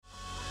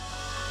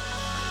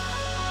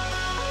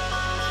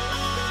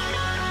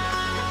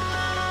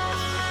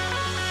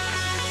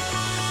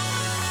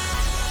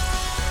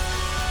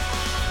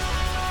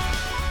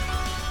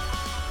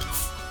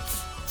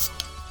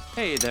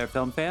Hey there,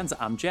 film fans.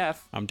 I'm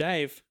Jeff. I'm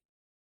Dave.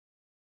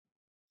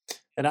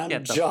 And I'm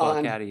Get the John.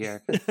 fuck out of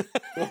here.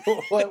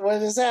 what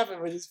has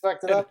happened when he's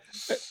fucked it up?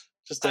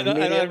 Just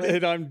immediately.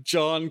 And I'm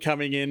John,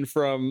 coming in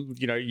from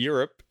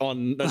Europe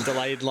on a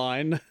delayed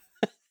line.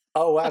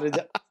 Oh wow!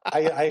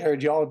 I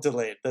heard y'all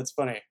delayed. That's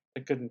funny. I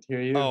couldn't hear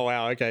you. Oh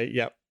wow! Okay,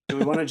 yep. Do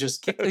we want to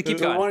just keep do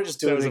going. we want to just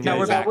do That it was again?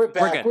 amazing. No, we're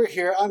back. We're good. We're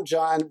here. I'm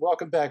John.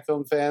 Welcome back,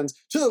 film fans,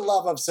 to the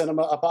love of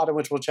cinema, a pod in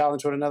which we'll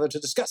challenge one another to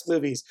discuss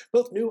movies,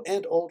 both new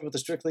and old, with a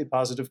strictly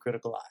positive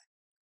critical eye.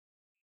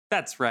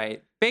 That's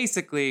right.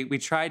 Basically, we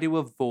try to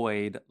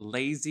avoid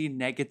lazy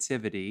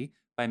negativity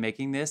by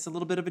making this a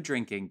little bit of a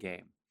drinking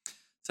game.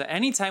 So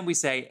anytime we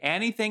say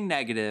anything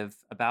negative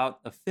about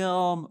a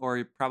film,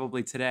 or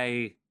probably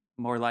today,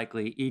 more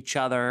likely each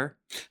other,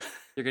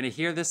 you're going to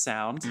hear this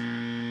sound.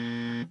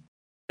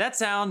 That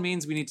sound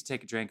means we need to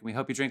take a drink, and we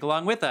hope you drink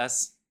along with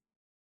us.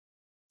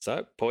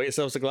 So pour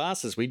yourselves a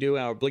glass as we do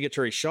our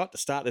obligatory shot to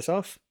start this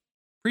off.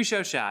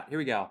 Pre-show shot. Here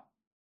we go.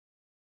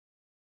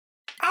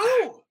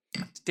 Oh!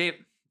 Dave,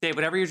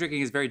 whatever you're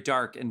drinking is very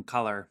dark in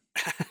color.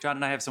 John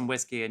and I have some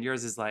whiskey, and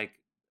yours is like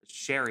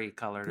sherry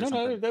colored or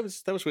something. No,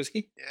 that was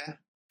whiskey. Yeah.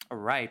 All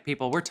right,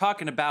 people, we're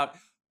talking about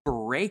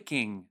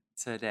Breaking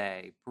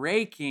today.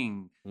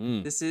 Breaking.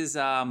 This is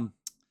a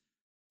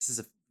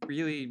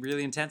really,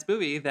 really intense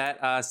movie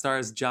that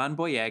stars John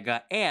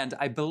Boyega, and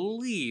I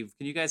believe,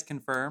 can you guys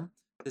confirm,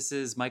 this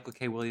is Michael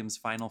K. Williams'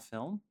 final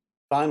film?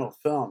 Final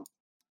film.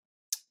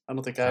 I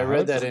don't think I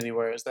read that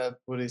anywhere. Is that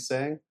what he's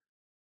saying?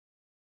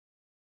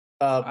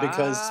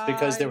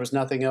 Because there was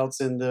nothing else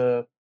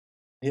there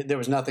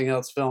was nothing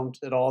else filmed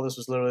at all. This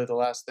was literally the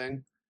last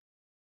thing.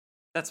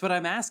 That's what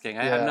I'm asking.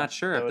 Yeah, I'm not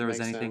sure that if would there was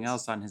make anything sense.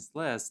 else on his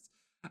list.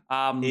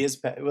 He is.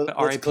 Let's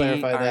RIP,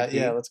 clarify that. RIP.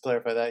 Yeah, let's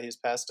clarify that he's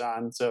passed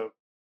on. So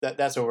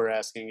that's what we're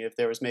asking. If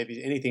there was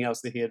maybe anything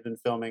else that he had been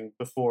filming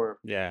before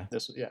Yeah.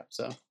 this. Yeah.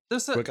 So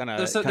We're kind of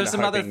there's some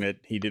hoping other that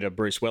he did a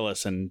Bruce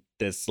Willis, and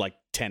there's like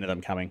 10 of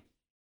them coming.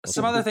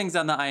 some other things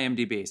on the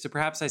IMDb. So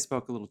perhaps I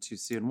spoke a little too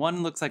soon.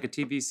 One looks like a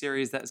TV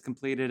series that is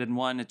completed, and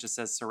one it just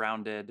says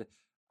Surrounded.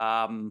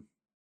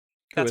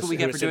 That's what we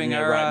get for doing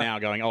our right now,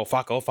 going, oh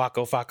fuck, oh fuck,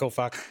 oh fuck, oh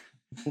fuck.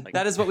 Like,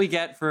 That is what we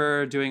get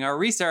for doing our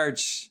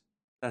research.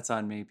 That's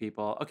on me,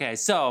 people. Okay,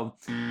 so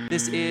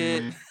this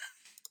is.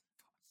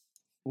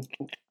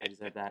 I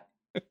deserve that.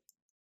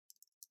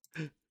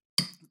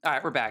 All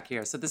right, we're back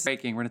here. So this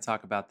breaking, we're going to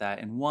talk about that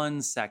in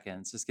 1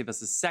 second. So just give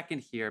us a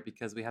second here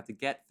because we have to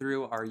get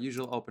through our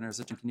usual openers.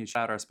 So can you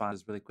shout our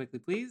sponsors really quickly,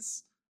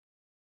 please?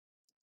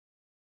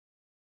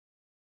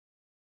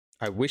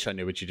 I wish I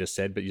knew what you just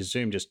said, but your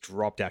Zoom just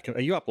dropped out. Are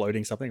you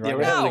uploading something right yeah,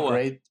 we're now? having No.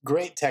 a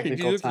great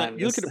technical time.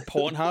 You look at a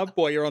Pornhub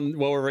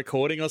while we're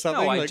recording or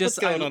something. No, I Like, just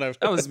what's going on over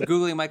I was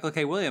Googling Michael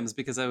K. Williams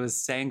because I was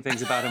saying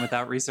things about him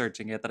without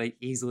researching it that I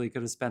easily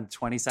could have spent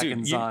 20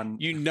 seconds Dude, on.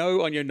 you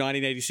know on your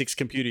 1986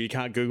 computer you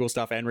can't Google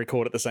stuff and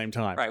record at the same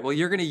time. Right. Well,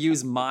 you're going to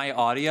use my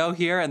audio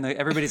here, and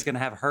everybody's going to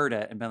have heard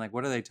it and been like,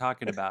 what are they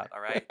talking about?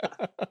 All right.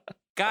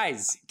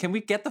 Guys, can we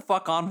get the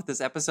fuck on with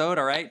this episode?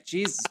 All right.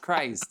 Jesus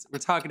Christ. We're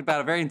talking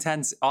about a very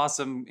intense,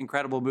 awesome,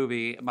 incredible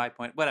movie. At my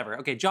point, whatever.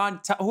 Okay,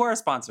 John, who are our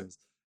sponsors?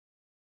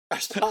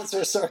 Our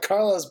sponsors are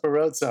Carlos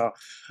Barroso.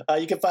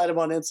 You can find him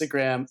on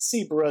Instagram,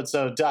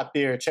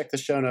 cbarroso.beer. Check the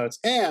show notes.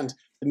 And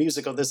the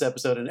music of this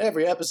episode and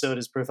every episode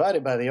is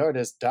provided by the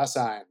artist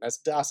Dasein.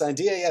 That's Dasein,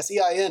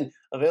 Dasein,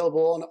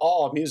 available on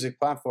all music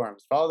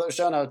platforms. Follow those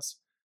show notes.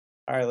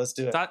 All right, let's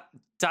do it.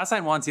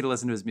 Dasein wants you to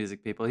listen to his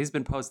music, people. He's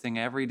been posting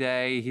every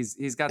day.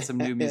 He's got some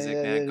new music,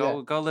 man.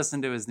 Go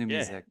listen to his new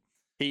music.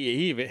 He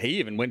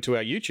even went to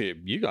our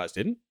YouTube. You guys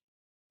didn't.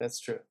 That's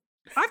true.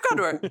 I've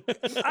gone to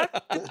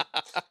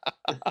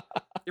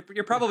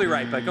You're probably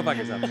right, but go fuck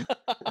yourself.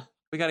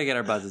 We got to get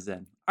our buzzes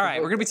in. All right,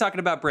 we're going to be talking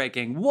about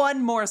Breaking.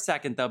 One more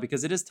second, though,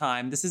 because it is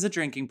time. This is a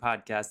drinking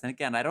podcast. And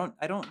again, I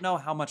don't know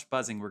how much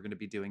buzzing we're going to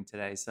be doing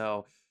today.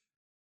 So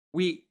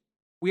we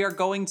are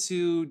going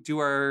to do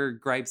our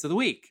gripes of the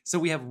week. So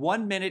we have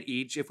 1 minute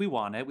each if we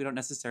want it. We don't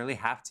necessarily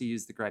have to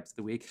use the gripes of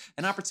the week.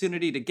 An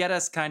opportunity to get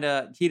us kind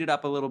of heated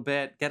up a little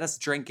bit, get us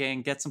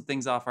drinking, get some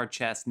things off our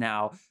chest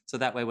now. So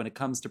that way, when it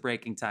comes to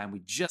breaking time, we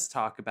just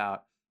talk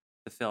about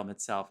the film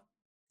itself.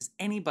 Does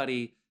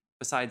anybody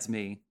besides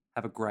me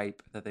have a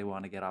gripe that they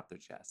want to get off their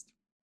chest?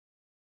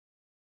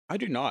 I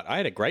do not. I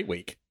had a great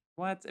week.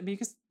 What? I mean,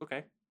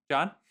 okay.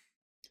 John?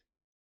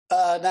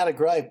 Not a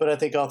gripe, but I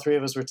think all three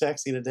of us were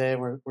texting today, and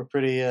we're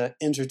pretty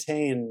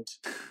entertained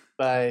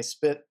by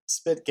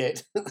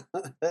Spitgate.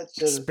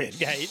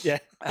 Spitgate, yeah.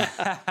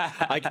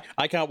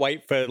 I can't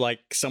wait for like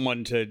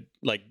someone to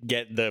like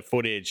get the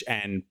footage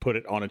and put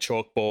it on a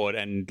chalkboard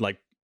and like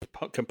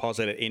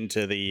composite it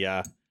into the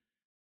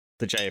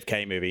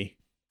JFK movie.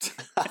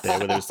 There,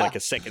 where there's like a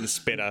second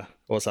spitter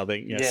or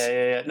something. Yes.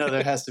 Yeah. No,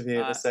 there has to be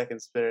a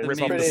second spitter.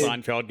 Rip off the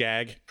Seinfeld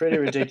gag. Pretty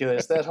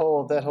ridiculous. That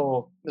whole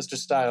Mr.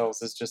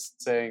 Styles is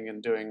just saying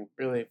and doing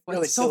really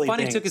so silly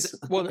funny things. too, 'cause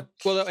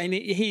well, I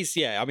mean, he's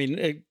I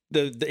mean,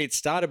 it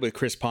started with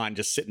Chris Pine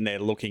just sitting there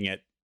looking at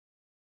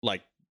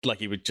like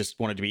he would just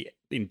wanted to be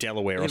in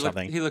Delaware or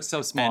something. He looks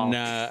so small.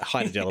 And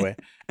hi to Delaware.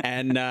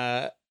 And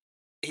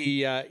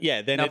he then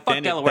No, it, fuck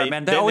then Delaware, it,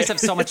 man. They always have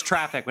so much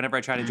traffic whenever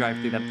I try to drive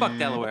through them. Fuck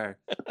Delaware.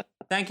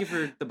 Thank you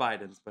for the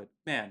Bidens, but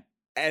man.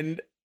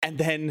 and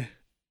then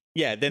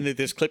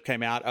this clip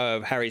came out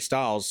of Harry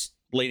Styles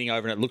leaning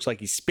over, and it looks like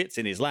he spits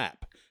in his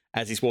lap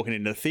as he's walking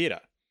into the theater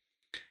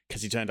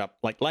because he turned up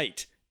like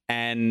late,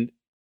 and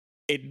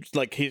it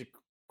like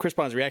Chris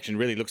Pine's reaction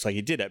really looks like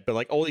he did it, but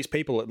like all these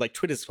people, like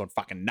Twitter's gone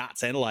fucking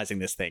nuts analyzing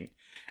this thing,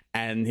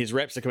 and his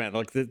reps are coming out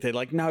like they're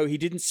like, no, he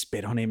didn't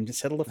spit on him. Just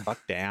settle the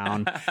fuck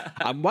down.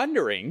 I'm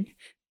wondering,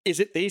 is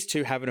it these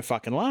two having a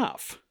fucking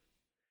laugh?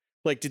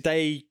 Like, did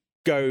they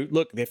go,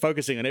 look, they're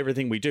focusing on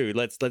everything we do.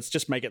 Let's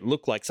just make it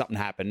look like something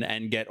happened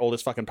and get all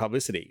this fucking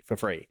publicity for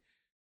free.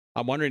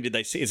 I'm wondering, did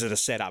they see? Is it a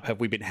setup? Have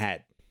we been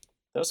had?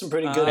 That was some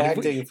pretty good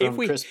acting from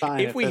Chris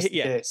Pine. If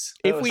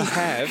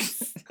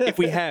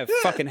we have,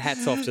 fucking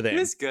hats off to them. He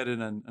was good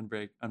in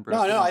Unbreakable.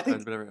 No, I think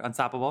whatever.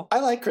 Unstoppable. I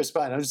like Chris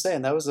Pine. I'm just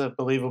saying that was a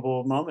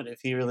believable moment. If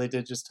he really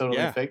did just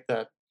totally fake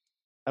that,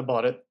 I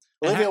bought it.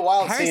 Olivia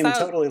Wilde seemed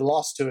totally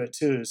lost to it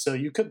too. So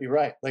you could be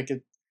right. Like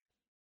it.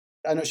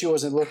 I know she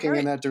wasn't looking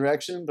in that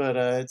direction, but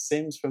it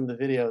seems from the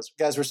videos.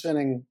 Guys, we're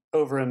spending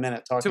over a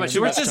minute talking.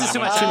 Too much time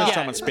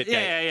on Spitgate.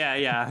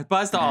 Yeah.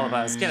 Buzz to all of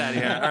us. Get out of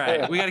here. All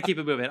right, we got to keep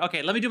it moving.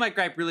 Okay, let me do my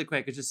gripe really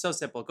quick. It's just so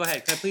simple. Go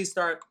ahead.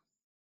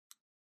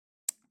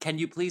 Can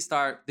you please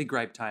start the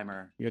gripe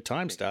timer? Your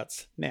time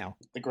starts now.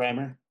 The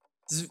grammar.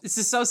 This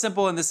is so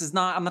simple, and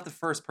I'm not the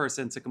first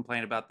person to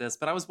complain about this,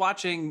 but I was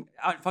watching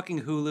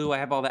fucking Hulu. I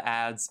have all the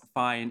ads.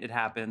 Fine, it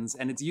happens.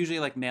 And it's usually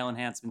like male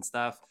enhancement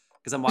stuff,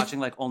 because I'm watching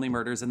like Only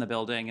Murders in the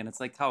Building, and it's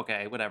like,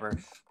 okay, whatever.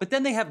 But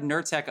then they have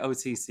Nurtec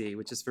OTC,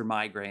 which is for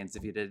migraines,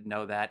 if you didn't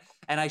know that.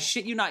 And I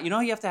shit you not, you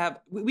have to have,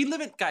 we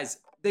live in, guys,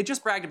 they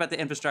just bragged about the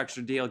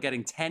infrastructure deal,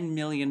 getting 10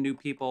 million new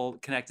people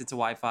connected to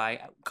Wi-Fi.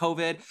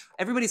 COVID,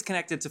 everybody's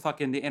connected to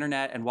fucking the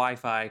internet and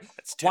Wi-Fi.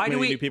 That's 10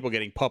 million new people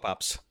getting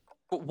pop-ups.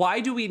 But why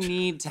do we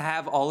need to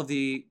have all of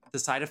the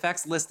side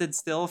effects listed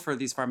still for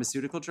these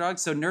pharmaceutical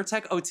drugs? So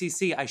Nurtec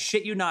OTC, I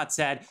shit you not,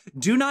 said,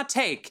 do not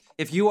take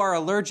if you are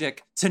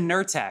allergic to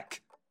Nurtec.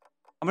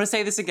 I'm going to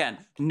say this again.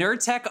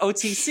 Nurtec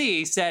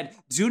OTC said,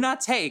 do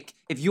not take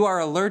if you are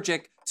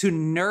allergic to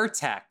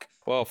Nurtec.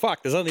 Well,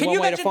 fuck, there's only one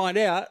way to find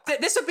out.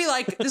 This would be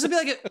like,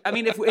 I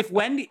mean,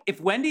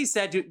 if Wendy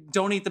said,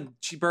 don't eat the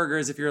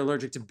burgers if you're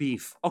allergic to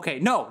beef. Okay,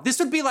 no, this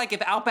would be like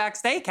if Outback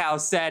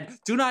Steakhouse said,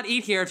 do not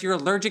eat here if you're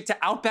allergic to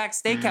Outback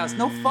Steakhouse.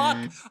 No, fuck,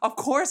 of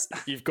course.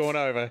 You've gone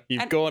over.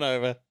 Gone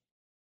over.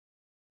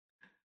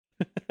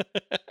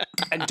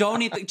 And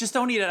just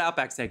don't eat at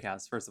Outback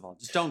Steakhouse, first of all.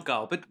 Just don't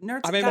go. But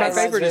nerds, I mean, my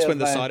favorite is when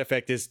the side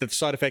effect is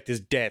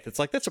death. It's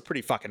like, that's a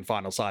pretty fucking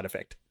final side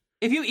effect.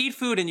 If you eat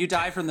food and you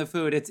die from the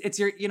food, it's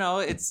your,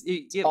 it's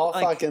all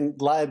like, fucking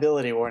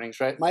liability warnings,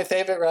 right? My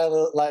favorite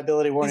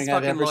liability warning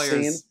I've ever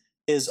seen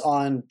is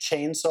on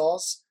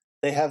chainsaws.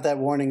 They have that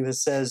warning that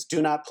says,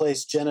 "Do not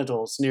place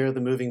genitals near the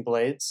moving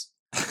blades."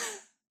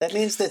 That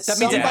means that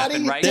somebody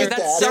right? did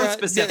That's that. so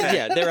specific.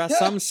 Yeah, there are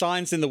some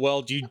signs in the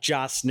world you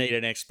just need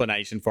an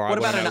explanation for. What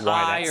about an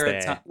eye or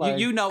a tongue?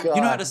 You know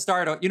how to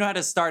start a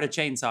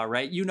chainsaw,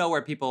 right? You know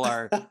where people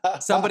are.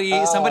 Somebody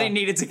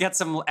needed to get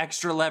some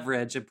extra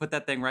leverage and put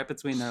that thing right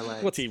between their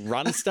legs. What's he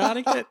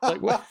starting it?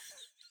 Like what?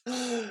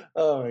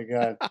 Oh my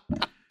god!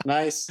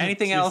 Nice.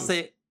 Anything else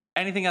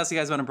you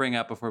guys want to bring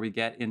up before we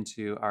get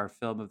into our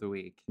film of the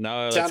week?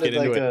 No, let's get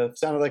into it.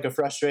 Sounded like a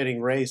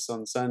frustrating race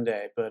on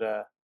Sunday, but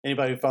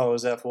anybody who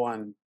follows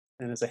F1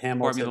 and is a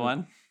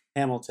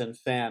Hamilton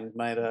fan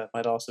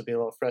might also be a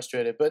little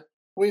frustrated. But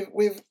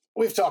we've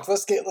talked.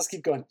 Let's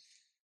keep going.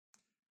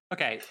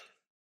 Okay.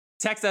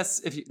 Text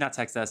us not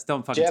text us.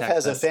 Don't fucking Jeff text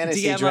us. Jeff has a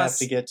fantasy DM draft us.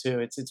 to get to.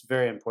 It's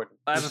very important.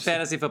 I have a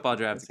fantasy football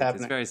draft.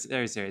 It's very,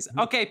 very serious.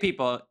 Okay,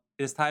 people,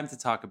 it is time to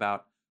talk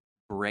about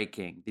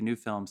Breaking, the new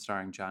film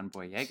starring John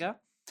Boyega.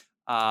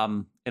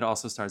 It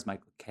also stars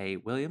Michael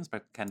Kenneth Williams,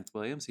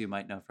 who you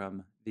might know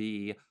from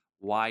The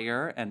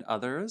Wire and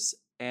others.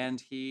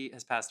 And he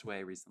has passed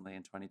away recently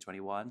in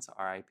 2021, so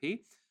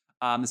R.I.P.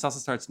 This also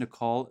stars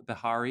Nicole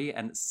Beharie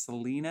and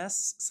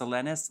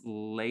Selenis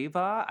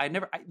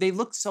Leyva. They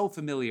look so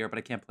familiar, but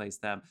I can't place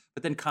them.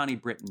 But then Connie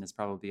Britton is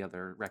probably the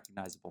other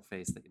recognizable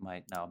face that you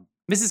might know.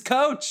 Mrs.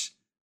 Coach,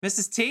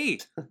 Mrs.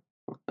 T.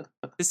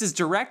 This is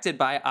directed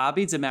by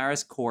Abi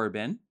Damaris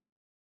Corbin,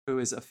 who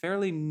is a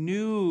fairly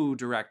new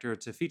director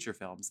to feature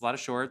films. A lot of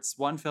shorts.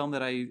 One film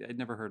that I'd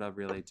never heard of,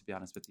 really, to be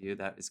honest with you,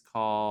 that is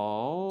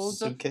called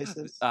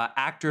Suitcases?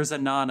 Actors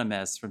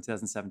Anonymous from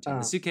 2017.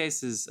 The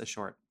Suitcase is a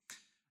short.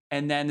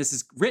 And then this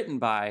is written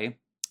by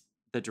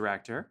the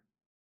director,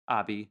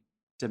 Abi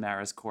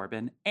Damaris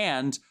Corbin,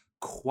 and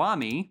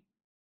Kwame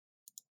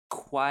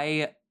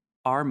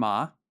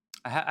Kwei-Armah.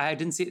 I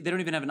didn't see. They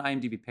don't even have an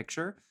IMDb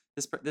picture.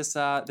 This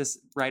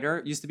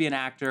writer used to be an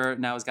actor,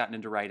 now has gotten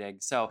into writing.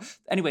 So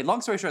anyway,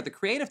 long story short, the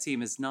creative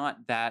team is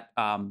not that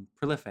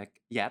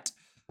prolific yet,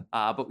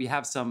 but we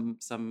have some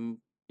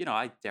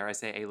I dare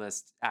say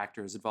A-list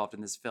actors involved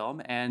in this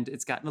film, and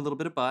it's gotten a little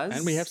bit of buzz.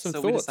 And we have some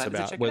thoughts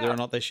about whether or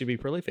not they should be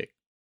prolific.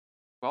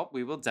 Well,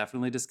 we will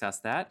definitely discuss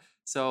that.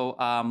 So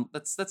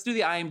let's do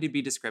the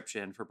IMDb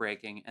description for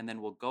Breaking, and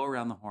then we'll go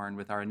around the horn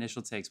with our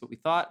initial takes, what we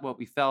thought, what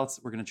we felt.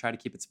 We're going to try to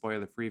keep it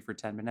spoiler free for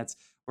 10 minutes.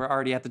 We're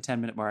already at the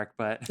 10-minute mark,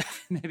 but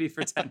maybe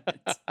for 10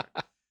 minutes.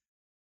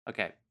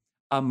 Okay.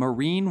 A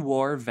Marine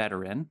War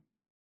veteran,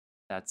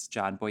 that's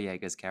John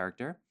Boyega's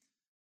character,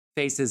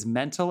 faces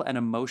mental and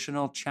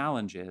emotional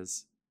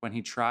challenges when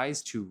he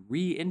tries to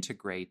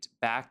reintegrate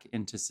back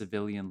into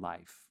civilian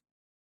life.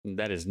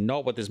 That is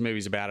not what this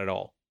movie's about at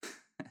all.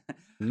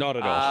 Not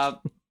at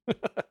all.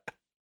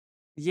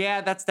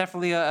 Yeah, that's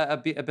definitely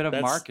a bit of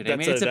marketing.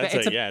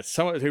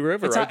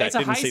 Whoever wrote that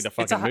didn't see the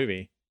fucking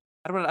movie.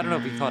 I don't know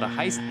if we call it a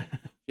heist.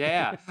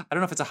 Yeah, I don't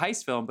know if it's a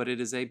heist film, but it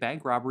is a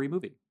bank robbery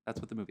movie. That's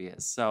what the movie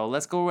is. So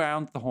let's go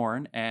around the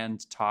horn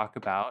and talk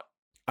about.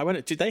 I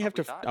wonder, did they have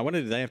to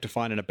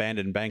find an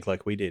abandoned bank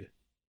like we did?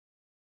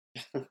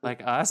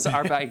 Like us,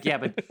 our bank, yeah,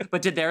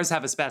 but did theirs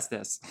have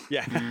asbestos?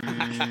 Yeah.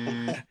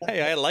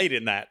 Hey, I laid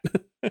in that.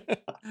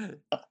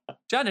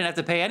 John didn't have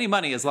to pay any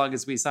money as long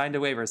as we signed a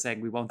waiver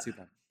saying we won't sue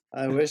them.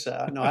 I wish.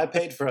 No, I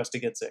paid for us to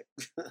get sick.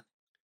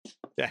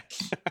 Yeah.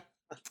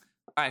 All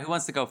right, who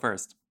wants to go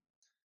first?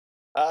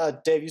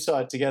 Dave, you saw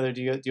it together.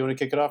 Do you want to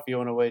kick it off, or you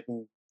want to wait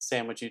and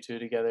sandwich you two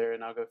together,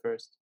 and I'll go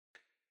first?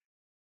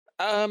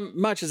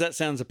 Much as that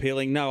sounds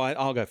appealing, no,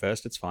 I'll go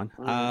first. It's fine.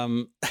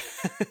 Right.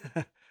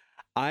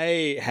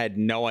 I had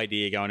no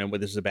idea going in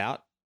what this was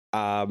about.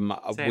 Same.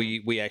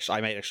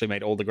 I actually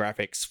made all the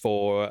graphics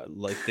for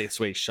like this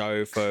week's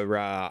show for.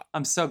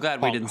 I'm so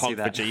glad we didn't see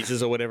that. For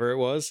Jesus or whatever it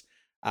was.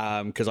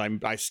 Because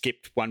I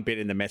skipped one bit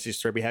in the message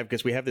thread we have,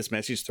 because we have this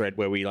message thread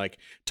where we like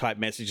type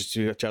messages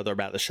to each other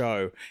about the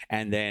show,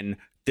 and then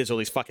there's all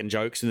these fucking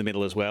jokes in the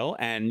middle as well,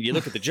 and you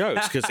look at the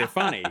jokes because they're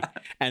funny,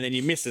 and then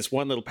you miss this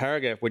one little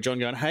paragraph where John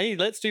going, "Hey,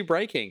 let's do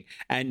Breaking,"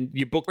 and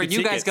you book where the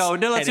you guys go,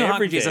 "No, let's do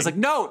Hunger Games." I was like,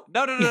 "No,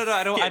 I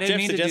didn't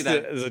mean to do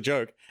that." As a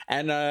joke,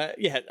 and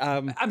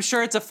I'm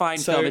sure it's a fine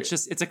film.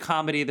 It's a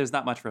comedy. There's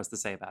not much for us to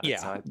say about it. Yeah,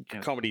 so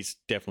comedies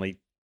definitely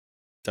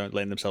don't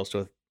lend themselves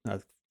to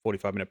a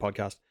 45-minute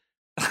podcast.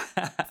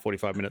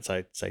 45 minutes,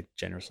 I say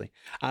generously.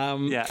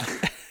 Yeah,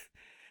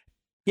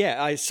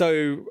 I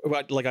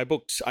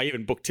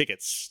even booked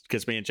tickets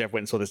because me and Jeff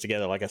went and saw this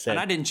together, like I said. And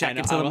I didn't check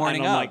until the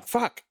morning I'm of. like,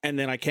 fuck. And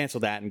then I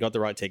canceled that and got the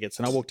right tickets.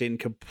 And I walked in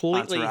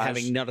completely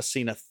having not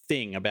seen a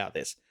thing about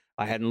this.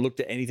 I hadn't looked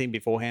at anything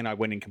beforehand. I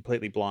went in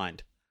completely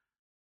blind.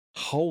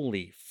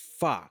 Holy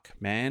fuck,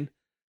 man.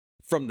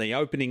 From the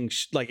opening,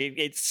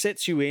 it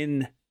sets you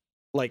in,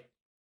 like,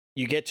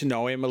 you get to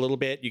know him a little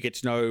bit. You get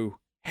to know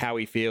how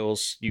he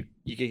feels. You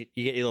get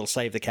your little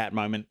save the cat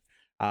moment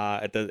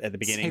at the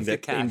beginning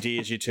that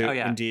endears you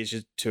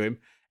to him,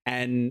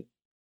 and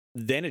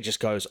then it just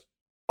goes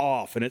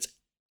off, and it's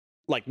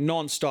like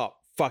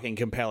non-stop fucking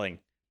compelling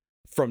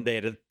from there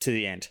to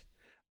the end.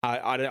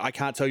 I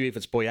can't tell you if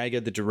it's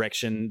Boyega, the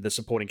direction, the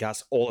supporting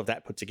cast, all of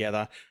that put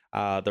together,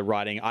 the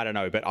writing. I don't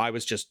know, but I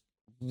was just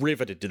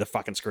riveted to the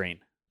fucking screen.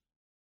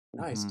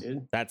 Nice,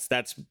 dude.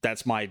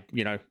 That's my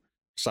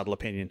subtle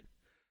opinion.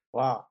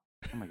 Wow.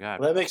 Oh my god.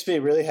 Well, that makes me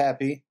really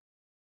happy.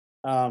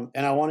 And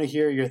I want to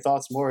hear your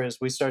thoughts more as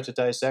we start to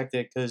dissect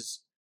it,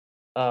 because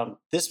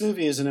this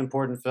movie is an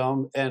important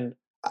film. And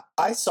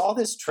I saw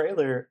this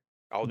trailer.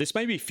 Oh, this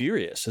made me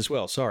furious as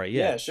well. Sorry.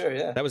 Yeah, sure.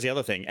 Yeah. That was the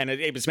other thing. And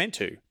it was meant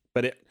to,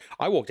 but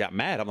I walked out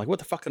mad. I'm like, what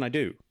the fuck can I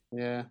do?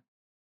 Yeah.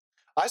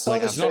 I saw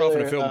this it's trailer. Not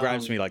often a film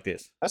grabs me like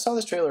this. I saw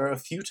this trailer a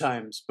few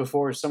times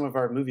before some of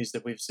our movies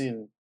that we've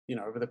seen,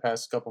 over the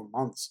past couple of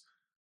months.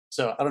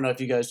 So I don't know if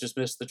you guys just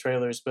missed the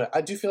trailers, but I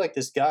do feel like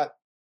this got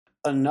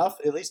enough,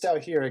 at least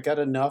out here, it got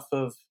enough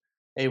of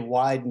a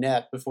wide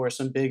net before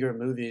some bigger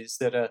movies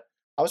that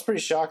I was pretty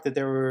shocked that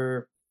there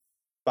were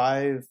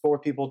four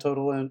people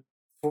total in,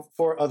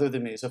 four other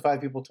than me. So 5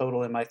 people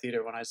total in my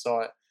theater when I saw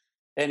it.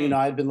 And,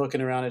 I'd been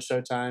looking around at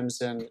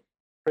Showtimes and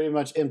pretty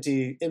much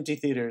empty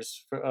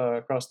theaters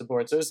across the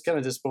board. So it's kind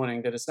of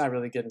disappointing that it's not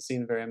really getting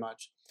seen very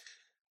much.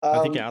 I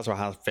think ours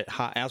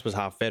was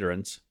half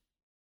veterans.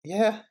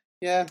 Yeah.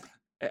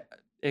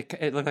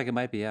 It looked like it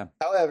might be, yeah.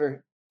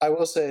 However, I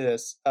will say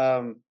this.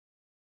 I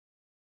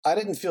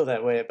didn't feel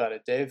that way about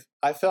it, Dave.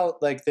 I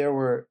felt like there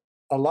were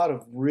a lot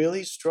of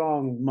really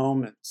strong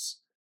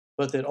moments,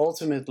 but that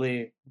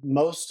ultimately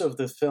most of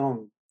the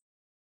film,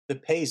 the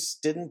pace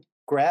didn't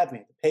grab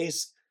me. The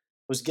pace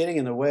was getting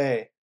in the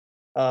way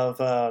of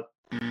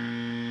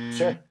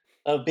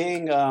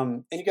being,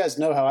 and you guys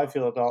know how I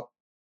feel about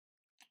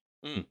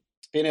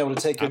being able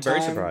to take your time. I'm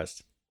very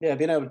surprised. Yeah,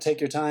 being able to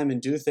take your time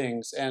and do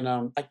things. And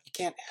I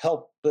can't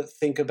help but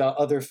think about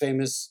other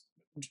famous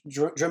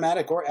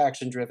dramatic or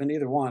action-driven,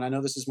 either one. I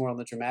know this is more on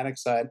the dramatic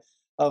side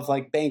of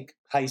like bank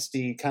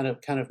heisty kind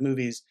of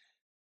movies.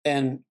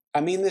 And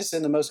I mean this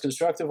in the most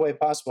constructive way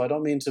possible. I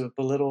don't mean to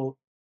belittle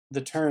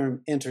the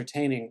term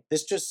entertaining.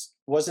 This just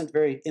wasn't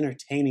very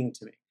entertaining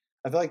to me.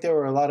 I feel like there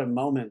were a lot of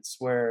moments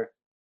where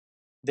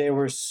they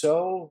were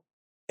so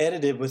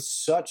edited with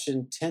such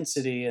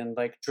intensity and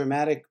like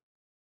dramatic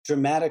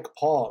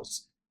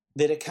pause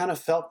that it kind of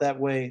felt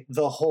that way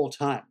the whole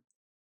time.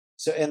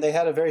 So, and they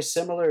had a very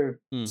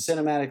similar Hmm.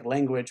 cinematic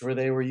language where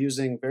they were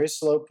using very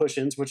slow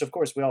push-ins, which of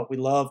course we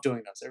love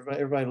doing those.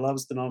 Everybody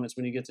loves the moments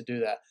when you get to do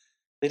that.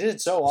 They did it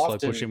so Slow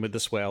often. pushing with the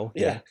swell.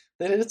 Yeah,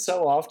 they did it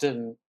so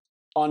often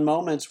on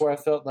moments where I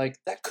felt like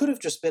that could have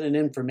just been an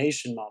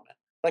information moment.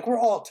 Like we're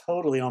all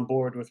totally on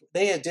board with.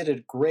 They did a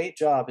great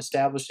job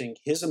establishing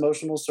his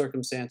emotional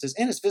circumstances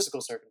and his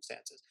physical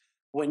circumstances.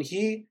 One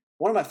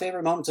of my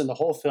favorite moments in the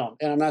whole film,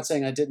 and I'm not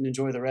saying I didn't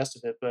enjoy the rest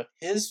of it, but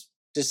his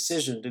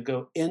decision to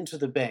go into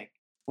the bank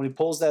when he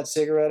pulls that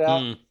cigarette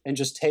out and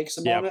just takes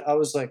a moment, I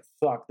was like,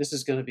 "Fuck, this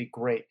is going to be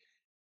great,"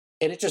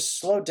 and it just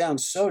slowed down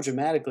so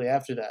dramatically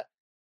after that.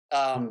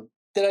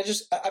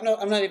 That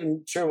I'm not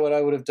even sure what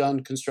I would have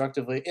done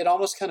constructively. It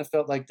almost kind of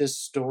felt like this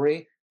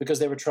story, because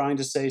they were trying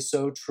to stay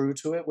so true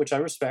to it, which I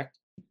respect,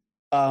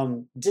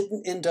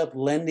 didn't end up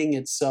lending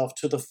itself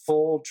to the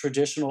full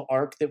traditional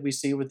arc that we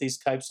see with these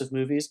types of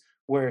movies,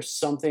 where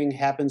something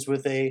happens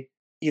with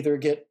either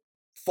get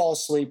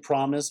falsely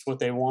promised what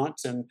they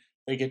want and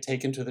they get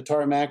taken to the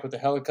tarmac with a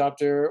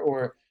helicopter,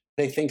 or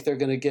they think they're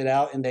going to get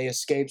out and they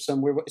escape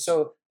somewhere.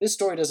 So this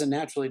story doesn't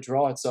naturally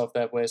draw itself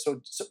that way.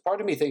 So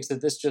part of me thinks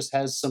that this just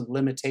has some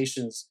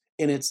limitations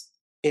in its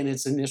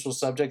initial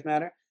subject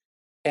matter.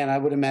 And I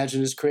would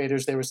imagine as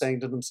creators, they were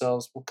saying to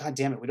themselves, well, God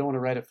damn it, we don't want to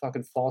write a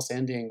fucking false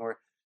ending or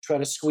try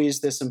to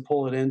squeeze this and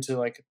pull it into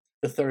like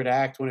the third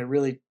act when it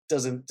really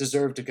doesn't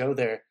deserve to go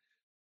there.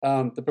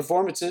 The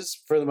performances,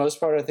 for the most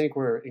part, I think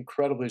were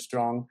incredibly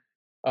strong.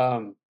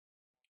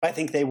 I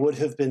think they would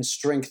have been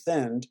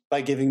strengthened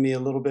by giving me a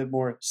little bit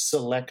more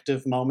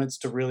selective moments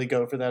to really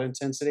go for that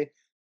intensity.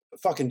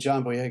 But fucking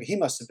John Boyega, he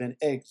must have been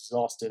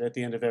exhausted at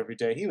the end of every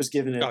day. He was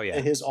giving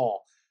it his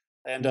all.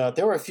 And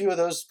there were a few of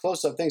those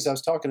close-up things I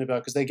was talking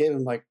about, because they gave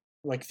him like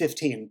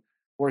 15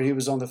 where he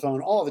was on the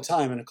phone all the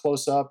time in a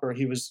close-up, or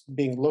he was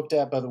being looked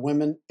at by the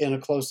women in a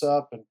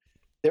close-up. And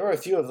there were a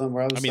few of them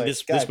where I was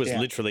this was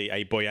literally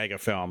a Boyega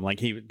film.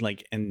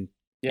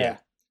 Yeah.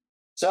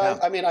 So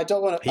I mean, I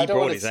don't want to. He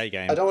brought his A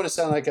game. I don't want to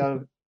sound I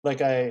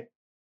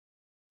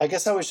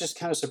guess I was just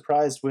kind of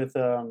surprised with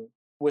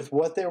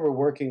what they were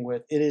working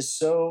with. It is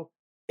so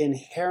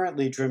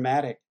inherently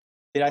dramatic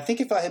that I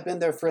think if I had been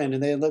their friend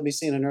and they had let me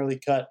see in an early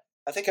cut,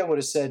 I think I would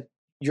have said,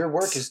 "Your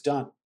work is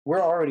done.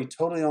 We're already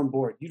totally on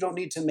board. You don't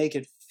need to make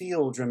it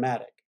feel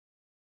dramatic.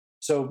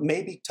 So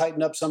maybe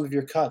tighten up some of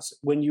your cuts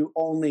when you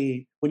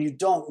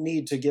don't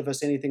need to give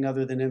us anything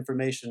other than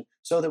information,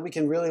 so that we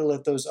can really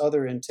let those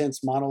other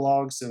intense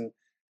monologues and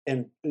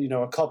a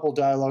couple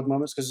dialogue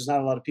moments, because there's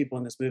not a lot of people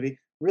in this movie,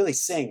 really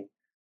sing."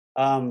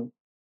 The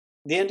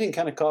ending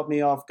kind of caught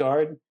me off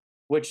guard,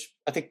 which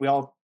I think we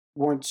all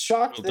weren't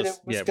shocked that it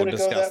was going to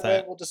go that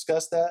way. We'll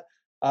discuss that.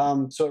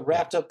 So it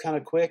wrapped up kind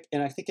of quick,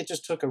 and I think it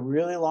just took a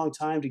really long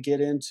time to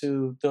get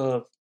into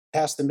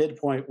past the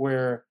midpoint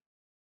where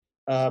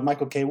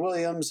Michael K.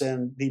 Williams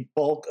and the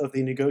bulk of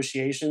the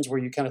negotiations, where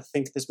you kind of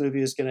think this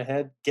movie is going to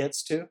head,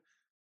 gets to.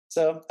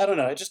 So I don't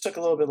know. It just took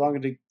a little bit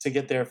longer to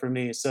get there for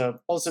me. So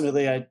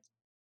ultimately, I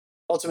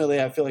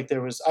feel like I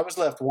was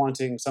left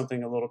wanting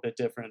something a little bit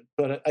different.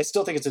 But I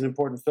still think it's an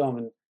important film,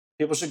 and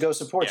people should go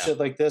support shit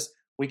like this.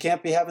 We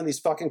can't be having these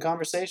fucking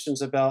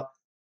conversations about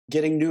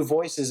getting new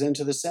voices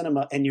into the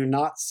cinema, and you're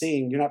not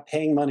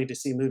paying money to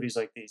see movies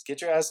like these.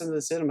 Get your ass into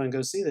the cinema and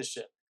go see this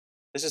shit.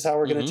 This is how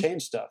we're going to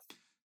change stuff.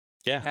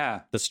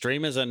 Yeah. The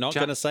streamers are not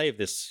going to save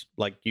this.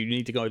 Like, you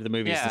need to go to the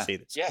movies to see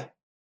this.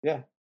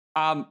 Yeah.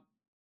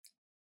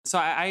 So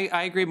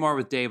I agree more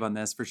with Dave on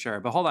this for sure.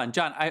 But hold on,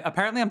 John.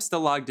 Apparently I'm still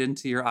logged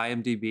into your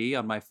IMDb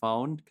on my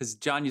phone, because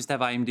John used to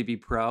have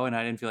IMDb Pro and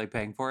I didn't feel like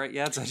paying for it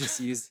yet. So I just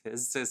used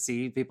his to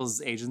see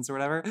people's agents or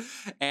whatever.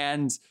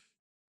 And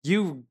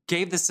you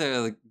gave this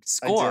a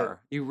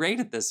score. You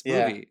rated this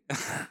movie.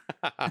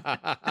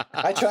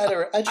 I try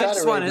to rate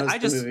most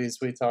of the movies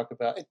we talk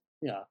about.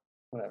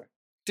 Whatever.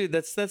 Dude,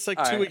 that's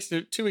like 2 weeks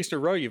in a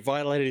row you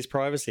violated his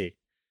privacy.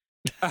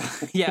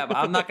 Yeah, but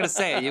I'm not going to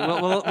say it.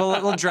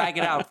 We'll drag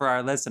it out for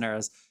our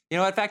listeners. You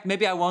know, in fact,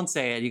 maybe I won't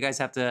say it. You guys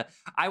have to.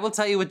 I will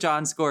tell you what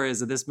John's score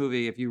is of this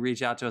movie if you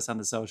reach out to us on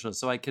the socials,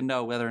 so I can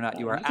know whether or not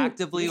you are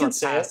actively or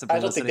passively. I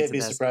don't think they'd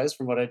be surprised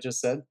from what I just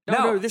said.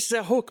 No, this is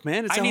our hook,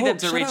 man. I need them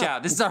to reach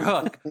out. This is our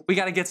hook. We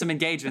got to get some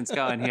engagements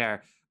going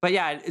here. But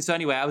yeah, so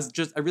anyway, I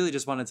really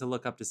just wanted to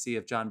look up to see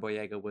if John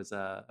Boyega was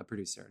a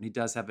producer, and he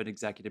does have an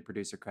executive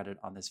producer credit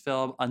on this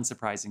film.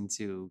 Unsurprising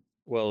to.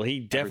 Well, he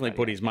definitely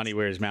put his money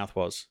where his mouth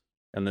was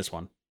in this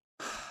one.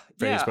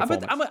 Yeah,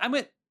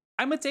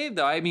 I'm with Dave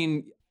though. I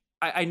mean,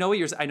 I know what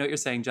you're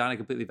saying, John. I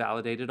completely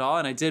validate it all,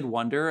 and I did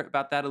wonder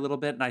about that a little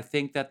bit. And I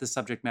think that the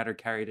subject matter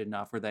carried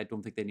enough, where I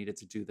don't think they needed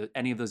to do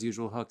any of those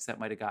usual hooks that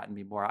might have gotten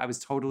me more. I was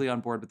totally on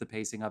board with the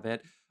pacing of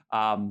it.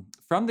 From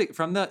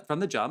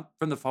the jump,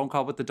 from the phone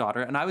call with the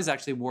daughter, and I was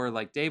actually more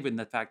like David in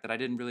the fact that I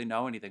didn't really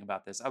know anything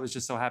about this. I was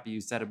just so happy you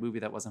said a movie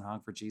that wasn't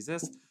Honk for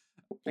Jesus.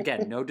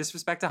 Again, no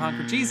disrespect to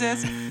Honk for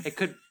Jesus. It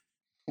could.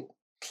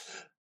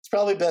 It's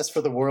probably best for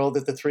the world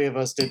that the three of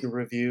us didn't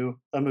review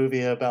a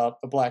movie about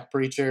a black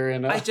preacher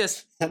and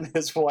and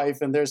his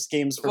wife and their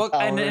schemes for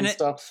power and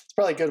stuff. It's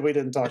probably good we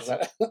didn't talk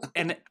about it.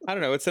 And I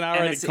don't know. It's an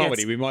R-rated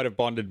comedy. We might have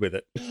bonded with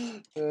it.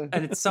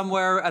 And it's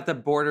somewhere at the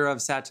border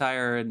of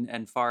satire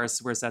and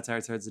farce, where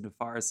satire turns into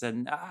farce.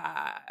 And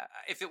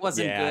if it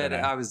wasn't good,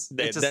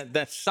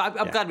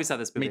 I'm glad we saw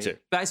this movie. Me too.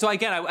 But so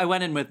again, I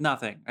went in with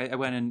nothing. I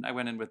went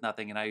in with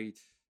nothing, and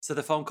so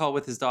the phone call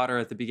with his daughter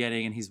at the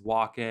beginning, and he's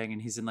walking,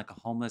 and he's in like a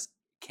homeless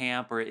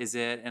camp, or is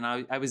it? And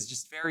I was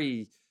just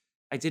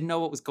I didn't know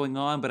what was going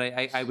on, but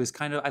I was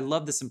I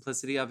love the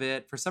simplicity of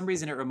it. For some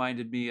reason, it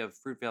reminded me of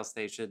Fruitvale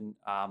Station,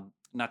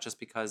 not just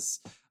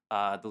because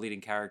the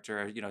leading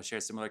character,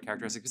 shares similar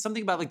characteristics, but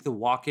something about like the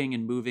walking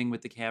and moving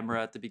with the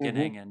camera at the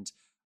beginning. And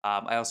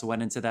I also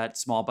went into that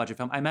small budget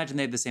film. I imagine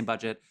they have the same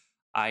budget.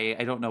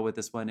 I don't know what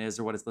this one is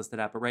or what it's listed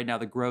at, but right now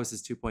the gross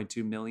is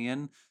 2.2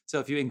 million. So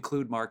if you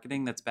include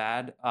marketing, that's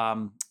bad.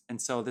 And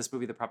so this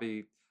movie,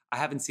 I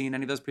haven't seen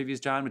any of those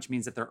previews, John, which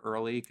means that they're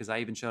early, because I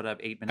even showed up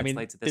 8 minutes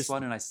late to this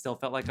one, and I still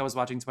felt like I was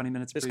watching 20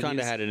 minutes. This kind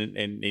of had an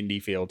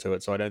indie feel to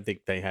it, so I don't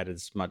think they had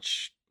as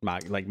much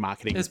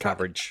marketing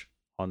coverage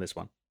on this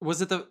one.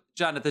 Was it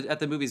John at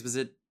the movies? Was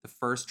it the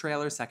first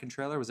trailer, second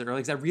trailer? Was it early?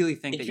 Because I really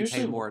think that you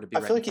pay more to be.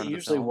 I feel like it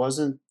usually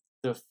wasn't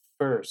the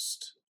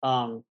first,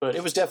 but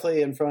it was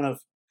definitely in front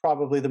of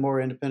probably the more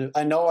independent.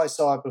 I know I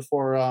saw it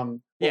before.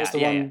 What was the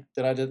one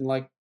that I didn't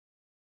like?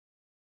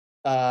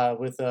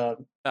 Vengeance.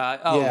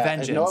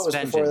 I know it was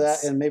before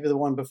that, and maybe the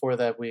one before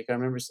that week. I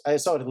remember I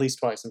saw it at least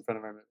twice in front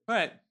of our movie.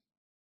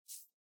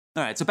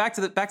 All right. So back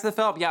to the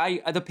film.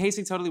 Yeah, the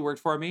pacing totally worked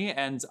for me,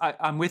 and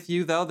I'm with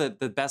you though that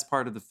the best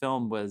part of the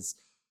film was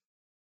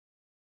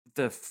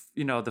the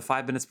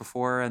 5 minutes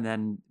before, and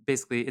then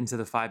basically into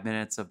the 5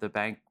 minutes of the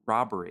bank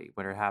robbery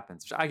when it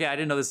happens. I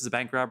didn't know this is a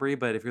bank robbery,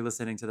 but if you're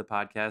listening to the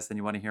podcast and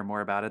you want to hear more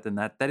about it, then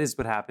that is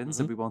what happens,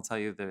 and we won't tell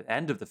you the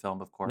end of the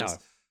film, of course.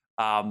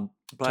 No.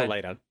 But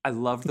later. I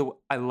love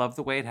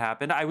the way it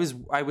happened. I was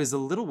a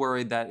little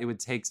worried that it would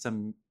take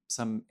some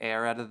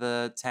air out of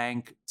the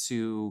tank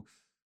to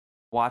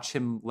watch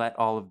him let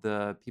all of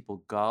the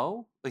people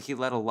go. Like, he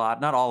let a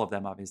lot, not all of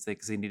them, obviously,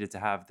 because he needed to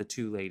have the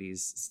two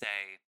ladies stay,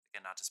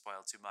 and not to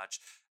spoil too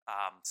much,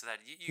 so that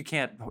you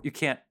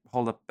can't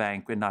hold up a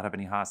bank and not have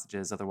any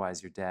hostages,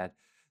 otherwise you're dead.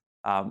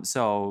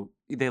 So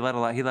he let a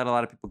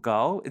lot of people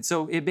go, and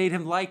so it made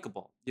him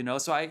likable,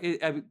 So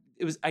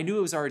I knew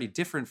it was already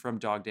different from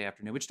Dog Day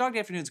Afternoon, which Dog Day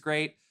Afternoon's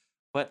great,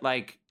 but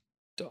like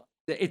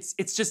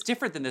it's just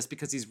different than this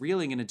because he's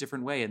reeling in a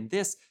different way. And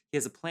this, he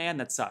has a plan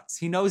that sucks.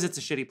 He knows it's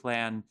a shitty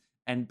plan,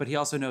 but he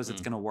also knows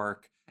it's going to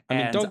work. I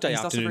mean, Dog Day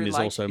Afternoon is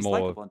also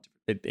more.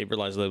 It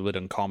relies a little bit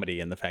on comedy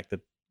and the fact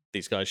that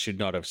these guys should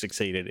not have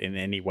succeeded in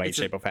any way,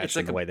 shape, or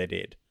fashion the way they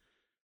did.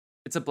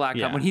 It's a black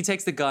gun. When he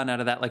takes the gun out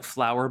of that like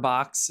flower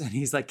box and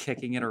he's like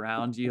kicking it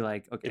around, you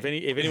like, okay. If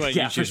anyone on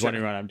YouTube is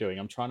wondering what I'm doing,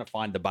 I'm trying to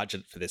find the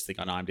budget for this thing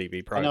on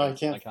IMDb Pro. No, I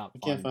can't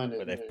find it.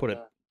 Where they've put it.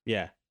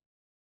 Yeah.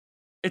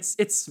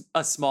 It's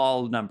a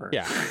small number.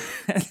 Yeah.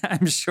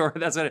 I'm sure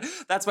that's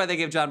why they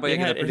gave John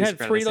Boyega the producer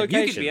credit. 3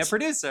 locations. You could be a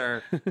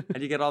producer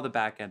and you get all the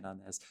back end on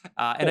this.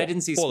 And I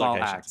didn't see small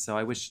acts, so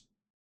I wish.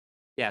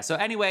 Yeah. So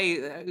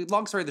anyway,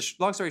 long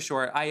story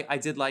short, I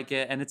did like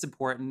it, and it's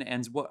important.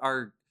 And what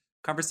our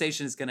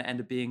conversation is going to end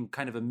up being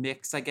kind of a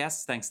mix, I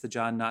guess, thanks to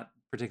John not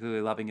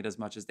particularly loving it as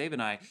much as Dave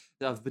and I,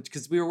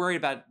 because we were worried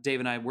about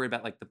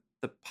like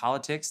the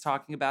politics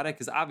talking about it,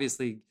 because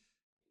obviously,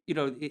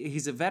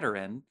 he's a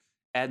veteran.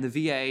 And the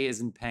VA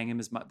isn't paying him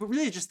as much, but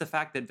really just the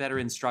fact that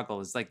veterans struggle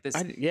is like this.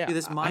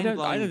 This mind-blowing.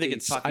 I don't think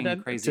it's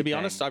fucking crazy. To be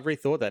honest, I've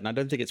rethought that, and I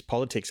don't think it's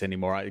politics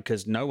anymore,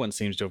 because no one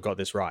seems to have got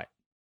this right.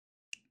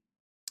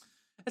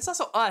 It's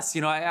also us,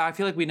 I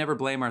feel like we never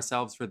blame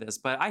ourselves for this,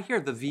 but I hear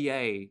the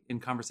VA in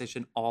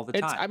conversation all the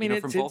time.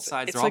 From both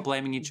sides, they're all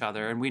blaming each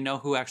other, and we know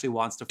who actually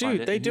wants to fund it.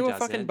 Dude, they do a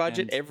fucking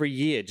budget every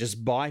year.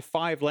 Just buy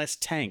 5 less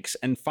tanks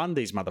and fund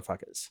these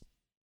motherfuckers.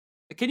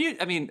 Can you?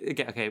 I mean,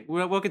 okay,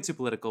 we'll get too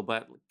political,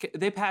 but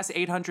they pass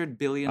 $800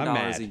 billion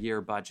a year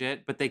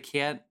budget, but they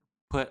can't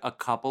put a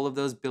couple of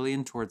those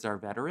billion towards our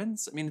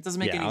veterans. I mean, it doesn't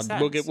make any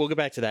sense. We'll get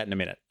back to that in a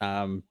minute.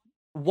 1%,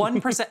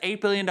 $8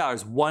 billion,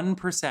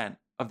 1%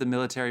 of the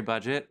military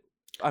budget,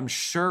 I'm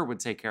sure would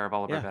take care of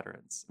all of our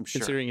veterans. I'm sure.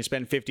 Considering you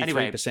spend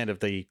 53%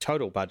 of the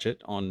total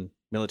budget on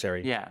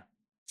military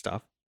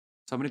stuff.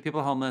 So many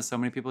people homeless, so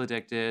many people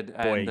addicted.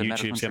 Boy,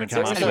 YouTube's going to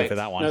come after me for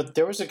that one. No,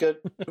 there was a good.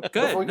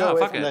 Before we go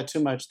away from that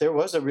too much, there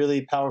was a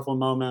really powerful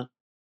moment.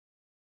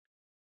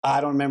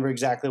 I don't remember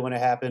exactly when it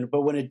happened,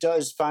 but when it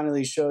does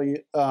finally show you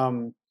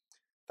when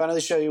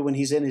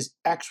he's in his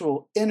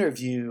actual he's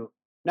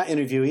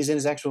in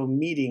his actual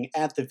meeting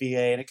at the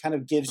VA, and it kind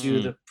of gives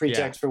you the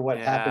pretext for what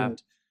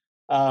happened.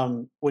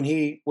 When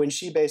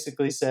she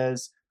basically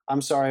says,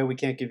 "I'm sorry, we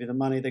can't give you the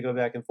money," they go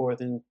back and forth,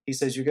 and he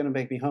says, "You're going to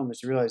make me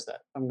homeless. You realize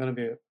that? I'm going to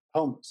be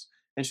homeless."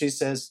 And she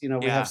says,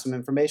 we have some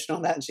information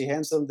on that, and she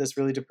hands them this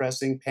really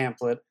depressing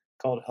pamphlet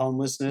called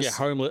Homelessness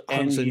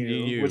and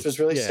You, which was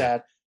really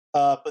sad.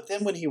 But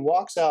then when he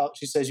walks out,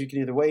 she says, "You can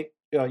either wait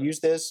use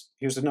this.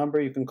 Here's a number.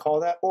 You can call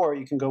that, or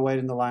you can go wait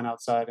in the line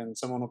outside, and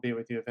someone will be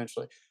with you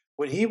eventually.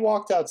 When he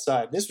walked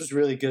outside, this was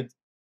really good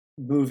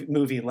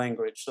movie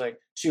language. Like,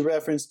 she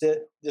referenced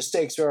it. The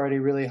stakes are already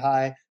really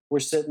high. We're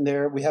sitting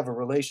there. We have a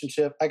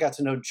relationship. I got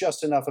to know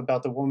just enough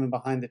about the woman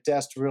behind the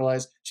desk to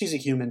realize she's a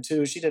human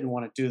too. She didn't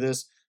want to do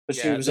this, but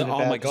she was in a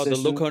bad oh my god,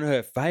 position. the look on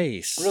her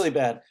face, really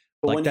bad.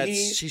 But like, when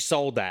she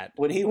sold that.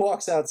 When he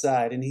walks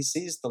outside and he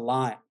sees the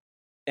line,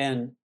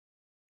 and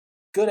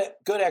good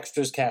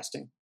extras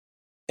casting.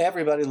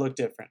 Everybody looked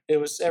different. It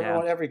was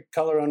everyone, every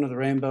color under the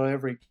rainbow,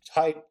 every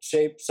height,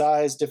 shape,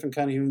 size, different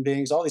kind of human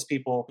beings. All these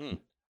people.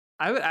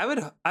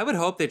 I would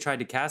hope they tried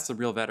to cast some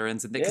real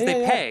veterans, and because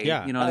they pay.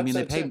 Yeah. You know what I mean?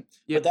 They pay.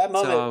 But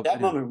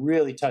that moment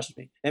really touched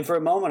me. And for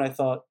a moment, I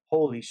thought,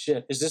 "Holy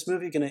shit! Is this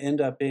movie going to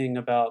end up being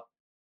about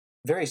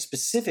very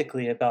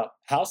specifically about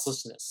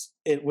houselessness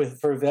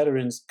for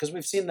veterans?" Because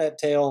we've seen that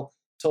tale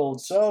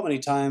told so many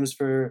times.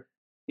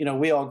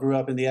 We all grew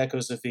up in the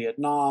echoes of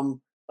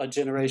Vietnam a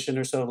generation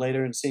or so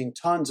later, and seeing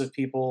tons of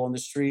people on the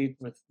street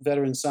with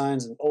veteran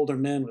signs and older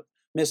men with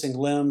missing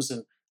limbs.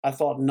 And I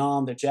fought in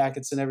Nam, their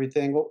jackets and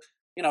everything. Well,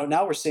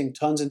 now we're seeing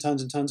tons and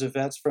tons and tons of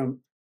vets from,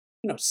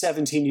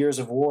 17 years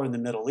of war in the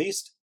Middle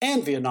East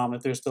and Vietnam,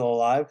 if they're still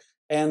alive,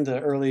 and the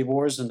early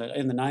wars in the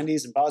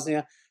 90s in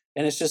Bosnia.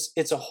 And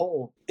it's a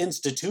whole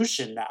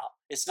institution now.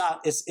 It's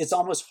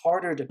almost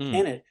harder to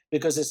pin it,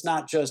 because it's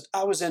not just,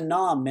 I was in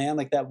Nam, man,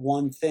 like that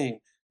one thing.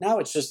 Now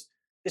it's just,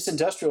 this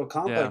industrial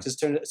complex has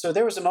turned. So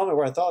there was a moment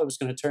where I thought it was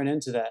going to turn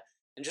into that.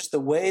 And just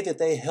the way that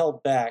they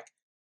held back,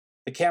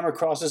 the camera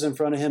crosses in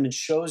front of him and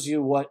shows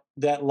you what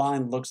that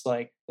line looks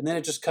like. And then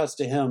it just cuts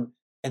to him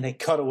and they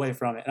cut away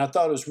from it. And I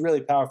thought it was really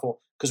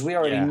powerful, because we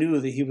already knew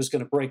that he was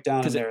going to break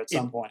down in there at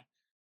some point.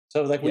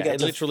 So we got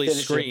to literally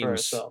finish screams. it for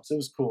ourselves. It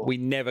was cool. We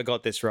never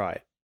got this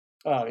right.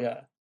 Oh,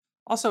 yeah.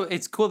 Also,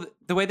 it's cool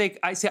the way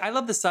I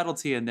love the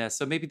subtlety in this.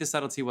 So maybe the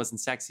subtlety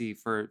wasn't sexy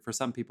for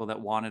some people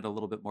that wanted a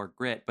little bit more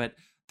grit, but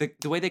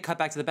the way they cut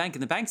back to the bank,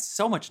 and the bank's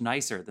so much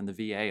nicer than the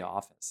VA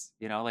office.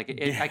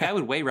 Like I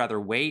would way rather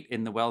wait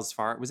in the Wells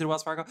Fargo. Was it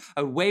Wells Fargo?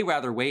 I would way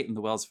rather wait in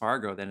the Wells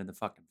Fargo than in the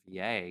fucking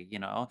VA.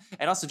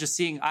 And also just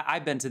seeing,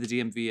 I've been to the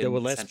DMV. There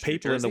were less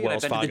people in the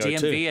Wells Fargo. I've been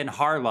to the DMV in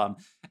Harlem,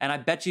 and I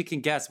bet you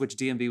can guess which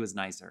DMV was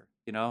nicer.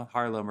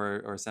 Harlem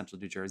or Central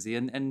New Jersey,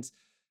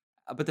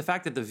 but the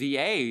fact that the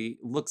VA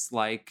looks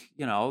like,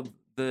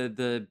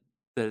 the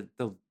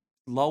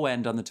low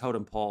end on the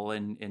totem pole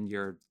in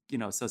your,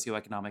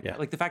 socioeconomic,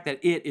 like the fact that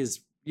it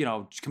is,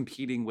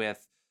 competing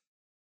with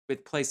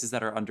places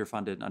that are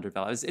underfunded and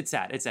undervalued. It's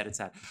sad.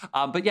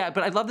 But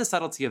I love the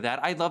subtlety of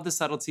that. I love the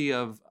subtlety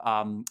of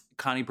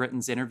Connie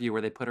Britton's interview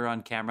where they put her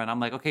on camera, and I'm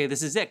like, okay,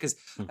 this is it. Because,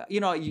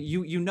 you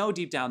know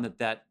deep down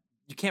that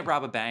you can't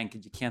rob a bank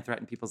and you can't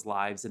threaten people's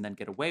lives and then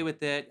get away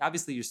with it.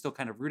 Obviously, you're still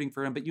kind of rooting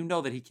for him, but you know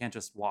that he can't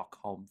just walk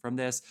home from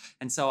this.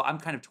 And so I'm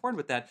kind of torn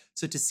with that.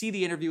 So to see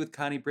the interview with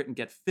Connie Britton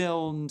get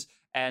filmed,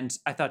 and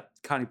I thought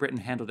Connie Britton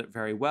handled it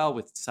very well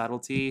with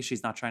subtlety.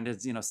 She's not trying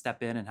to,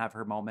 step in and have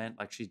her moment.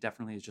 Like, she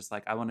definitely is just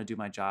like, I want to do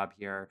my job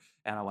here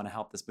and I want to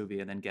help this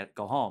movie and then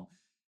go home.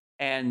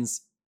 And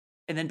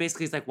then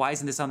basically he's like, why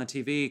isn't this on the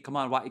TV? Come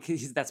on, why?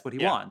 That's what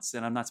he wants.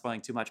 And I'm not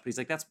spoiling too much, but he's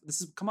like,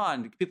 come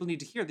on, people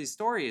need to hear these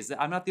stories.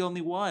 I'm not the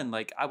only one.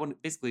 Like, I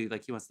want, basically,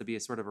 like, he wants to be a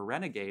sort of a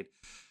renegade.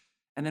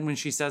 And then when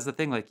she says the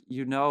thing, like,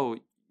 you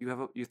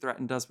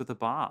threatened us with a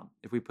bomb.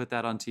 If we put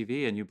that on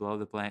TV and you blow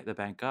the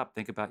bank up,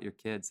 think about your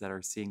kids that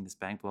are seeing this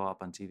bank blow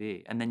up on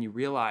TV. And then you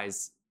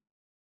realize,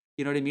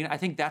 you know what I mean? I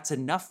think that's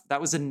enough. That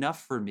was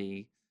enough for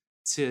me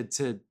to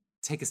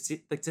take a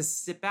seat, like, to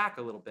sit back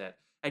a little bit.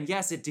 And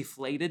yes, it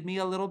deflated me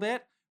a little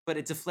bit, but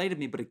it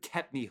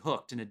kept me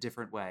hooked in a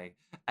different way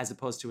as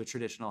opposed to a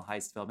traditional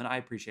heist film. And I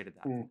appreciated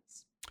that.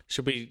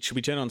 Should we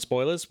turn on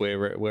spoilers?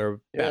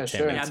 We're about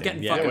 10 minutes. I'm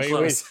getting fucking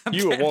close.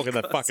 You were walking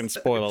the fucking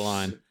spoiler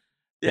line.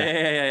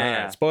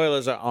 Yeah. Right,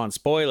 spoilers are on.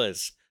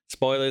 Spoilers.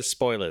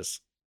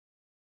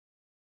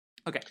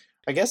 Okay.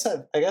 I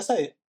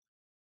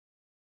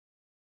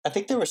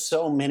think there were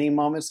so many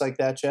moments like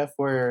that, Jeff,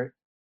 where,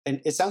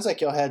 and it sounds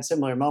like y'all had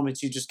similar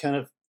moments. You just kind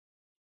of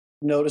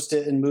noticed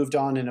it and moved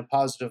on in a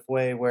positive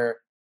way, where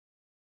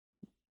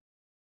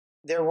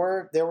there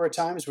were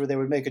times where they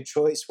would make a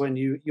choice when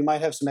you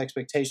might have some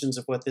expectations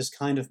of what this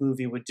kind of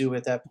movie would do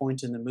at that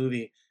point in the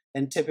movie.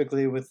 And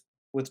typically with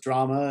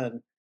drama,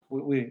 and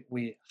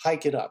we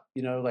hike it up,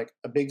 like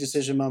a big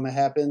decision moment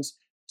happens,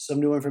 some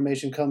new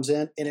information comes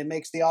in and it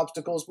makes the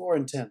obstacles more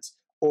intense,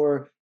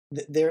 or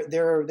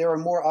there are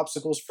more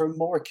obstacles for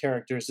more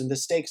characters and the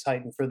stakes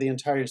heighten for the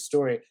entire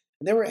story.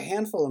 And there were a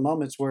handful of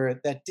moments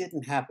where that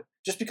didn't happen,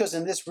 just because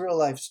in this real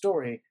life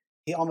story,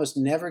 he almost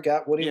never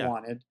got what he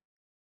wanted.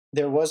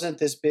 There wasn't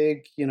this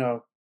big,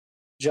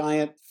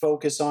 giant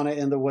focus on it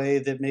in the way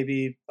that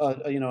maybe,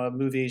 a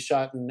movie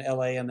shot in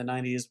LA in the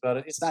 90s about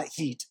it. It's not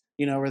Heat,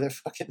 where they're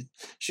fucking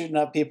shooting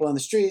up people in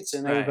the streets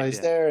and everybody's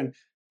there. And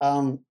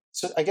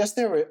so I guess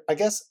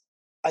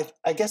I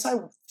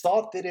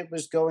thought that it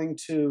was going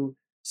to,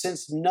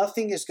 since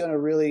nothing is going to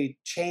really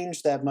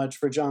change that much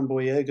for John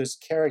Boyega's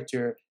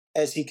character,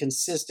 as he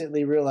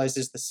consistently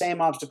realizes the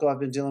same obstacle I've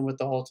been dealing with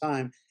the whole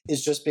time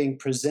is just being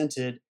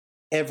presented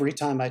every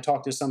time I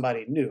talk to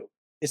somebody new.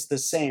 It's the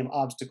same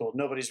obstacle.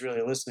 Nobody's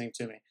really listening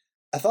to me.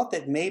 I thought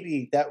that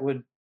maybe that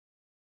would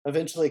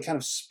eventually kind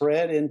of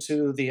spread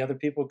into the other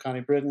people,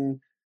 Connie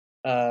Britton,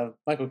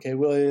 Michael K.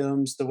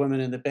 Williams, the women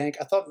in the bank.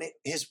 I thought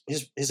his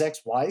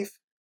ex-wife,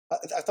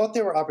 I thought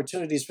there were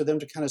opportunities for them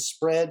to kind of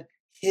spread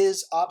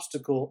his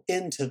obstacle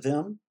into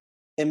them.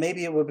 And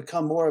maybe it would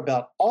become more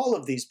about all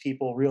of these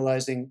people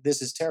realizing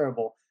this is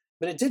terrible.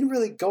 But it didn't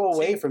really go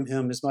away from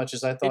him as much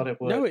as I thought it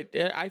would. No,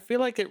 I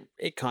feel like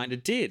it kind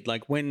of did.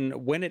 Like when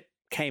it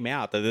came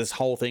out that this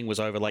whole thing was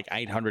over like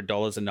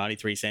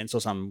 $800.93 or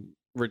some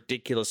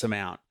ridiculous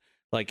amount,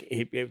 like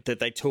that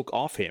they took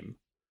off him,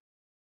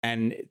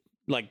 and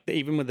like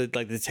even with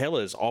the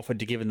tellers offered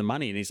to give him the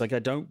money, and he's like, I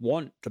don't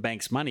want the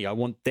bank's money. I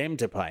want them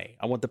to pay.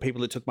 I want the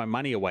people that took my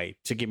money away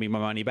to give me my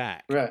money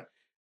back. Right.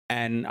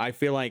 And I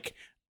feel like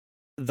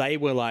they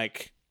were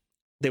like,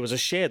 there was a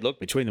shared look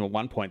between them at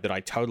one point that I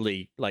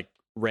totally like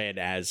read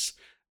as,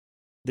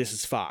 this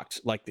is fucked.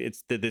 Like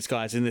it's this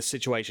guy's in this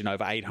situation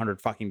over $800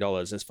 fucking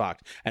dollars. It's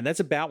fucked. And that's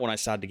about when I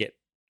started to get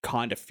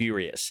kind of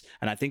furious.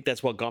 And I think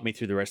that's what got me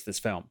through the rest of this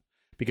film,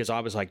 because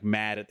I was like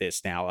mad at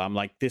this now. I'm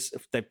like, this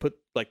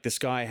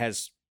guy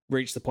has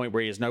reached the point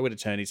where he has nowhere to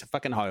turn. He's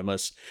fucking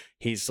homeless.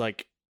 He's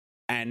like,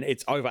 and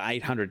it's over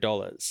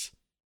 $800.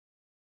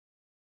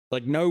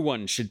 Like no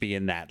one should be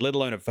in that, let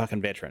alone a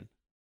fucking veteran.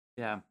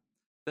 Yeah.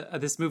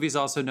 This movie is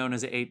also known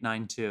as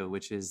 892,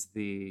 which is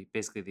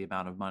basically the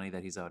amount of money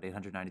that he's owed,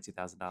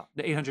 $892,000.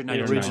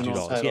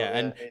 $892. Yeah,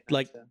 and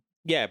like,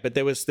 yeah, but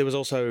there was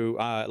also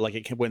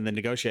when the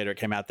negotiator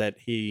came out that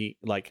he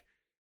like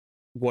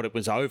what it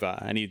was over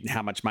and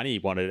how much money he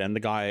wanted, and the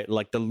guy,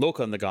 like the look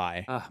on the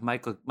guy,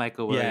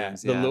 Michael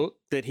Williams, the look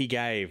that he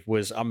gave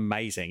was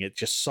amazing. It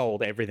just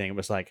sold everything. It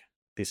was like,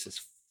 this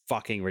is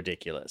fucking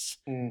ridiculous.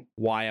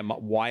 Why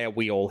are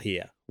we all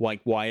here? Like,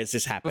 why has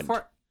this happened?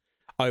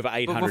 Over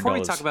 $800.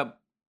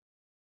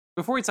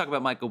 Before we talk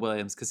about Michael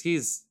Williams, because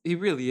he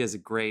really is a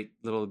great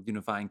little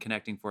unifying,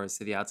 connecting force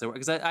to the outside world.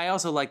 Because I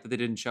also like that they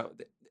didn't show,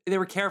 they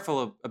were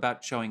careful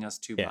about showing us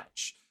too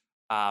much,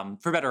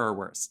 for better or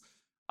worse.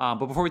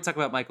 But before we talk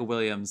about Michael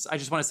Williams, I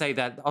just want to say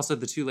that also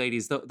the two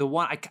ladies, the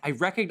one I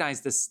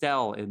recognized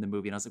Estelle in the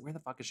movie, and I was like, where the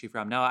fuck is she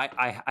from? Now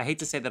I hate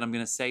to say that I'm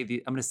going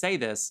to say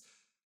this,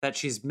 that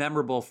she's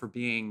memorable for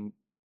being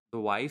the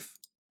wife,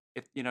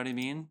 if you know what I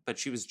mean. But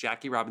she was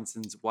Jackie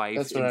Robinson's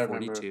wife in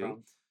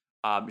 42.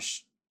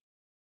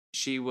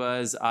 She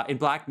was in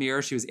Black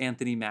Mirror. She was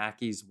Anthony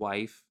Mackie's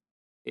wife,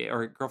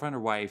 or girlfriend or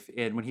wife,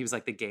 and when he was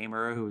like the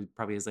gamer who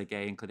probably has like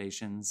gay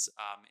inclinations.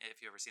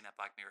 If you ever seen that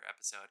Black Mirror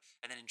episode,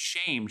 and then in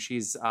Shame,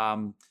 she's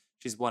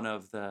one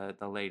of the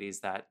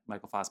ladies that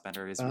Michael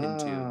Fassbender is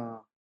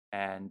into,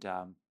 and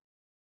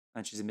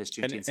she's in Miss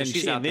Juneteenth. So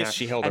she's out there.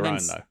 She held her own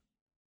though.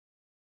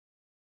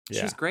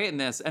 Yeah. She's great in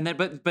this, and then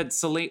but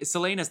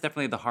Selena's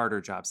definitely the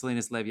harder job.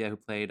 Selena's Levia, who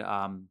played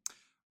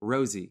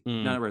Rosie,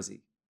 not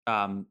Rosie,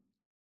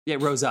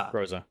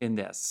 Rosa in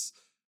this.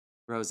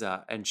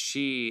 Rosa, and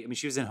she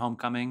was in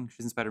Homecoming.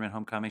 She's in Spider-Man: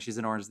 Homecoming. She's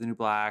in Orange is the New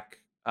Black.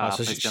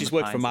 So she's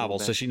worked for Marvel,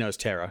 so she knows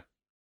Terra.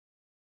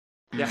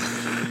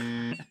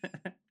 Yeah.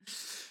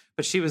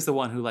 But she was the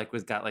one who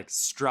got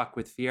struck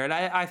with fear. And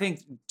I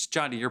think,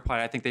 John, to your point,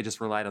 I think they just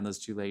relied on those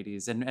two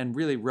ladies. And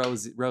really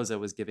Rosa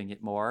was giving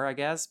it more, I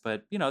guess.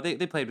 But,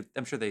 they played with,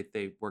 I'm sure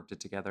they worked it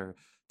together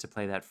to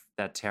play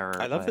that terror.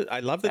 I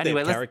love that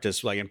their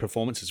characters, and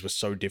performances were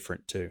so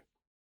different too.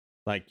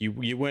 Like you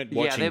weren't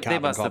watching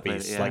carbon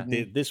copies.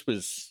 This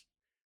was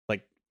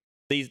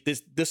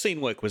the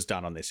scene work was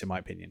done on this, in my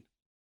opinion.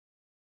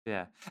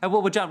 Yeah. And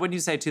well, John, wouldn't you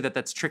say too that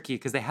that's tricky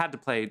because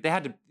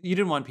you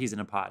didn't want peas in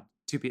a pod.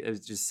 It was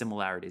just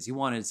similarities. You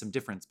wanted some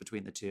difference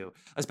between the two,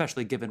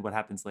 especially given what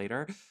happens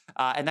later.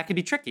 And that can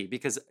be tricky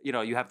because,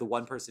 you have the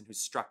one person who's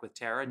struck with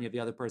terror and you have the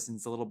other person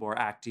who's a little more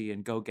acty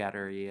and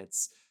go-gettery.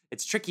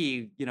 It's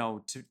tricky,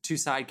 two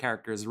side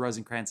characters,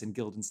 Rosencrantz and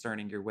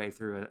Guildensterning your way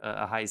through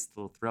a heist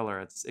little thriller.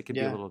 It can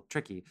be a little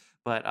tricky.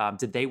 But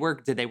did they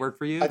work? Did they work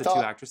for you, the two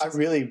actresses? I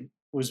really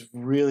was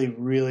really,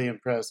 really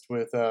impressed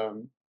with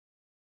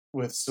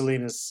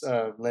Selena's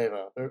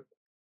Leva.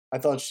 I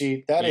thought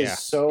is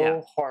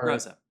so hard.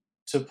 Rosa.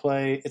 To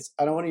play.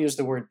 I don't want to use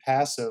the word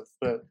passive,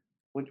 but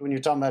when you're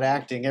talking about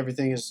acting,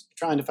 everything is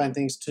trying to find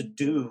things to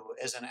do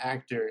as an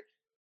actor.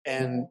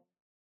 And,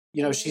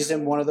 she's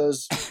in one of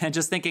those. And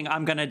just thinking,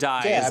 I'm going to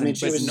die. Yeah, I mean,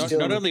 she was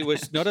not only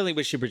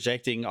was she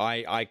projecting,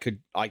 I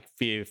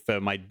fear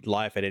for my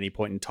life at any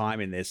point in time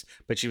in this,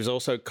 but she was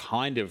also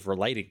kind of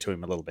relating to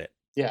him a little bit.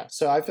 Yeah,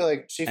 so I feel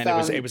like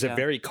it was a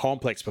very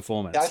complex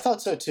performance. Yeah, I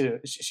thought so too.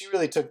 She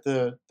really took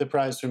the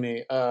prize for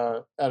me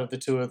out of the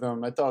two of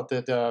them. I thought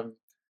that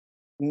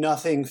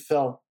nothing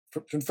felt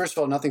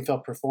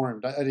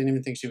performed. I didn't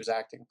even think she was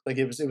acting. Like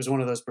it was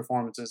one of those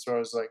performances where I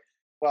was like,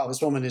 wow,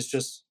 this woman is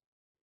just.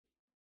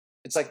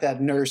 It's like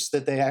that nurse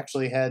that they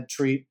actually had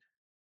treat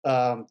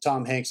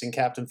Tom Hanks and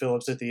Captain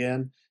Phillips at the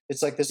end.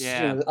 It's like this.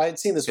 Yeah. I had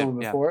seen this woman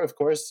before, of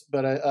course,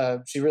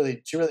 but she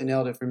really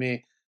nailed it for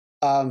me.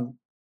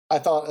 I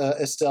thought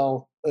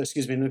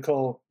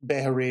Nicole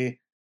Beharie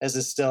as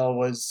Estelle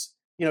was,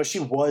 she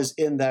was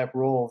in that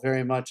role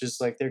very much as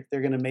like they're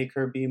going to make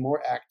her be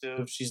more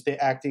active. She's the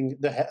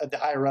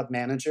higher up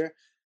manager.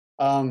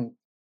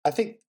 I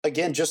think,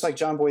 again, just like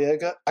John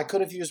Boyega, I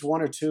could have used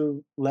one or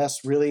two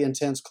less really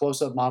intense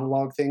close-up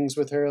monologue things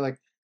with her. Like,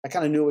 I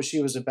kind of knew what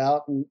she was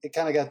about, and it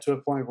kind of got to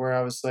a point where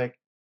I was like,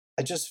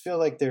 I just feel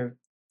like they're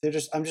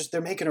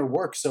making her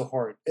work so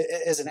hard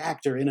as an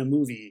actor in a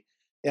movie,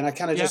 and I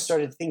kind of just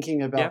started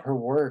thinking about her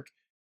work,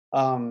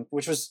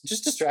 which was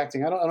just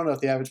distracting. I don't know if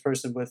the average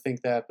person would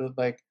think that, but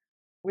like,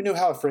 we knew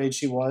how afraid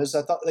she was.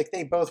 I thought like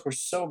they both were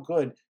so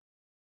good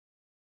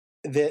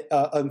that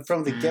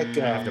from the get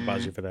go. I have to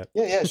buzz you for that.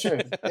 Yeah, sure.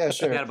 Yeah,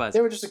 sure.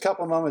 There were just a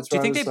couple moments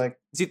where I was like,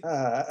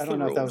 I don't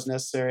know if that was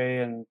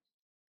necessary, and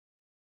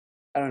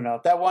I don't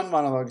know that one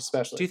monologue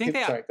especially. Do you think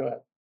Sorry, go ahead.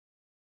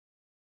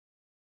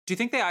 Do you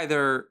think they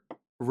either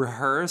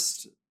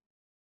rehearsed?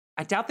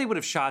 I doubt they would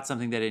have shot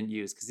something they didn't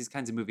use, because these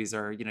kinds of movies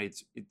are,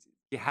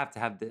 you have to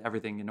have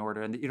everything in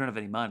order, and you don't have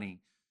any money.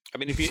 I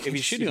mean, if you're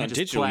shooting on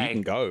digital, you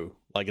can go,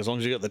 like, as long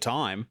as you got the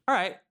time. All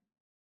right.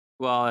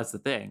 Well, that's the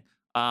thing.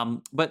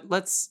 But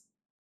let's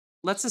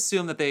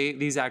assume that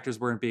these actors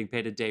weren't being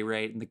paid a day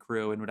rate and the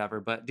crew and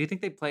whatever. But do you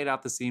think they played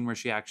out the scene where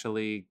she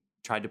actually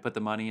tried to put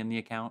the money in the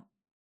account,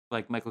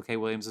 like Michael K.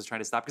 Williams was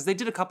trying to stop? Because they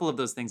did a couple of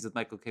those things with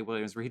Michael K.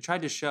 Williams where he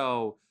tried to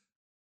show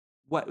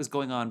what was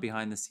going on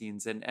behind the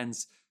scenes and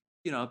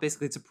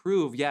basically to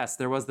prove, yes,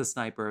 there was the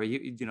sniper.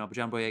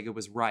 John Boyega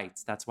was right.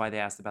 That's why they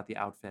asked about the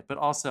outfit. But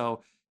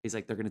also, he's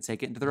like, they're going to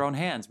take it into their own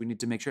hands. We need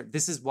to make sure.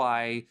 This is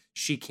why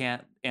she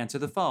can't answer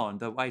the phone.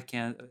 John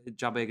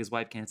Boyega's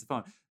wife can't answer the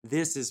phone.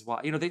 This is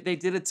why, they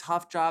did a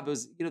tough job. It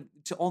was,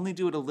 to only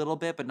do it a little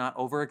bit, but not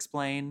over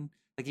explain.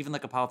 Like, even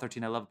like Apollo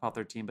 13, I love Apollo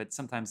 13, but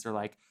sometimes they're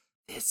like,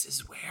 this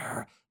is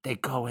where they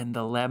go in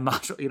the LEM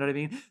module. You know what I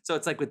mean? So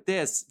it's like with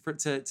this,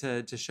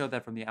 to show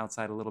that from the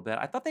outside a little bit.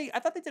 I thought they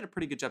did a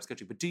pretty good job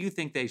sketching. But do you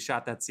think they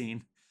shot that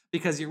scene?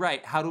 Because you're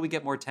right. How do we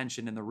get more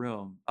tension in the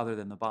room other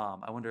than the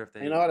bomb? I wonder if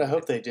they. You know what? I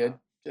hope they did.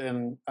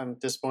 And I'm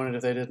disappointed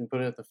if they didn't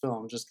put it in the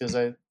film, just because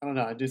I don't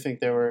know. I do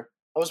think I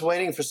was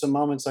waiting for some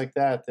moments like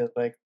that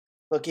like,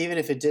 look, even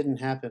if it didn't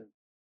happen,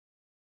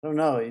 I don't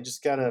know. It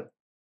just kind of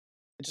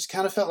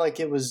felt like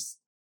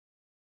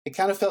it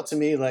kind of felt to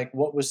me like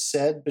what was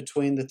said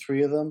between the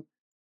three of them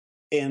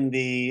in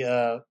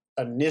the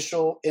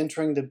initial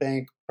entering the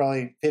bank,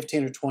 probably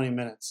 15 or 20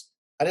 minutes.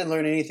 I didn't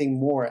learn anything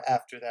more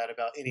after that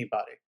about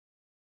anybody,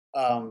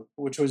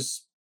 which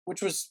was,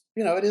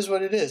 it is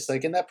what it is.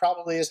 Like, and that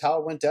probably is how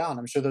it went down.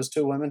 I'm sure those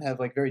two women have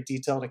like very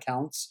detailed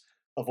accounts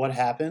of what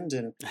happened.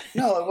 And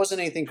no, it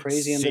wasn't anything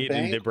crazy in the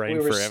bank. We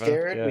were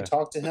scared. Yeah. We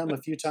talked to him a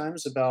few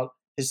times about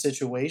his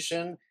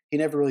situation. He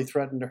never really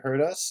threatened to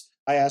hurt us.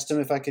 I asked him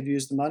if I could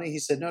use the money. He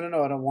said, no,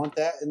 I don't want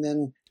that. And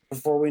then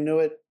before we knew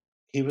it,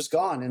 he was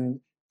gone. And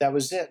that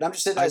was it. And I'm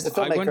just sitting as the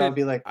filmmaker, I'd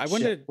be like,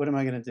 what am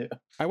I going to do?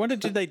 I wondered,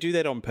 did they do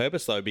that on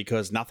purpose, though?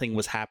 Because nothing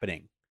was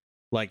happening.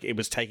 Like, it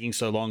was taking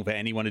so long for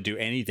anyone to do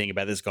anything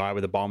about this guy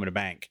with a bomb in a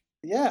bank.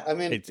 Yeah, I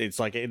mean, it's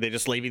like they're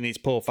just leaving these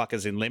poor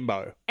fuckers in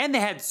limbo. And they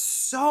had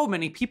so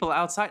many people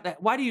outside.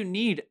 Why do you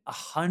need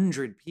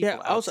 100 people? Yeah,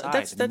 outside?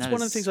 Also, that's one of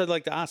the things I'd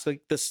like to ask.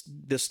 Like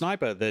the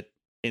sniper that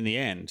in the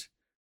end,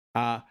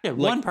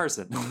 one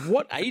person.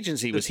 What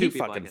agency was he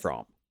fucking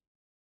from?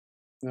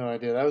 No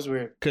idea. That was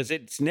weird. Because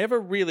it's never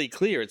really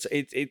clear.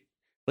 It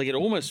like it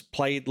almost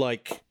played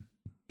like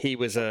he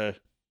was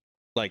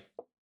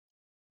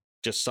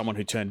just someone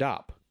who turned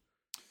up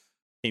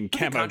in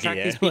camo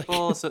gear. These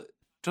people, so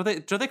do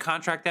they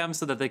contract them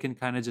so that they can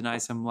kind of deny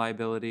some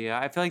liability?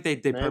 I feel like they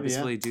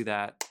purposefully do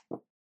that.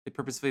 They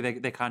purposefully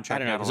they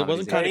contract. I don't know, because it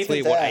wasn't kind of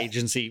clear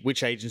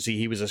which agency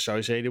he was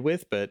associated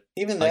with, but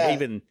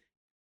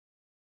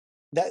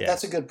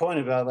that's a good point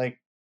about like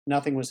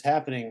nothing was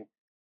happening.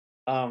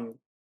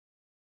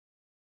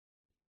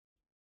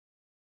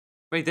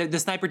 Wait, the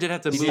sniper did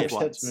have to move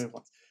once.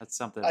 That's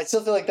something. I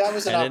still feel like that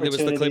was an opportunity. And then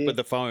there was the clip with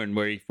the phone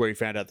where he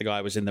found out the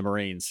guy was in the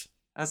Marines.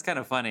 That's kind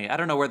of funny. I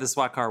don't know where the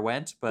SWAT car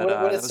went, but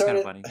that was kind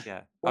of funny.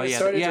 Yeah. When it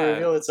started to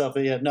reveal itself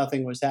that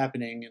nothing was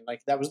happening, and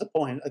like that was the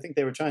point. I think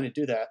they were trying to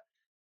do that.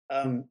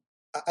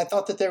 I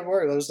thought that there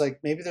were. I was like,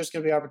 maybe there's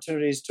going to be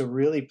opportunities to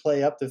really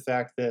play up the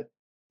fact that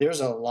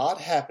there's a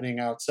lot happening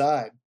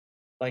outside.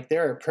 Like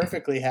they're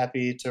perfectly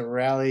happy to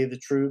rally the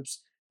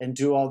troops and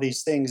do all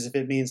these things if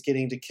it means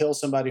getting to kill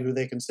somebody who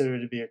they consider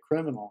to be a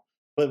criminal.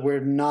 But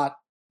we're not.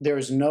 There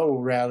is no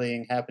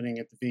rallying happening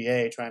at the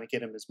VA trying to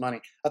get him his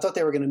money. I thought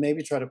they were going to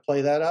maybe try to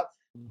play that up,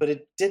 but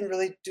it didn't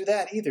really do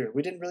that either.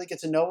 We didn't really get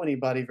to know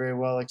anybody very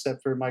well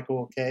except for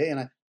Michael K.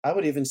 And I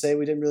would even say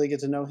we didn't really get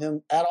to know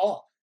him at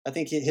all. I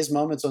think his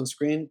moments on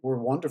screen were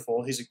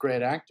wonderful. He's a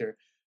great actor,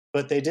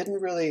 but they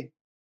didn't really.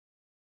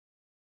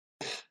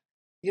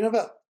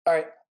 All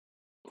right.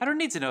 I don't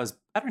need to know his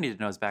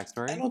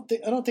backstory.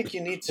 I don't think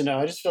you need to know.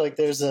 I just feel like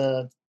there's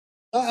a.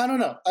 I don't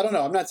know.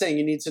 I'm not saying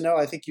you need to know.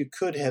 I think you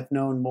could have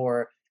known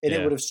more, and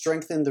it would have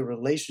strengthened the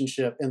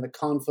relationship and the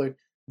conflict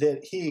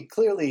that he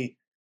clearly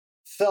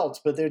felt,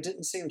 but there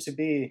didn't seem to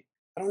be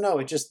I don't know.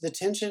 It just, the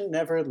tension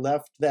never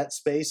left that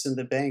space in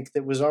the bank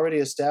that was already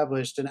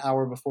established an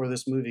hour before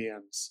this movie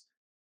ends.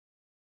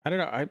 I don't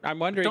know. I'm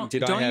wondering,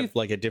 did don't I you- have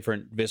like a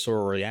different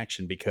visceral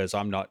reaction because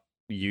I'm not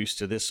used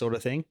to this sort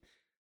of thing?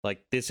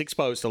 Like this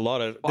exposed a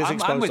lot of Well, I'm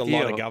exposed with a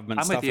lot you. of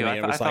government I'm with stuff to you. me. I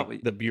It thought- was I like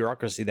thought the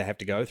bureaucracy they have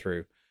to go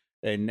through,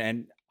 and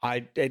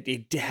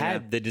it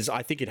had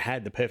I think it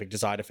had the perfect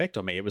desired effect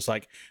on me. It was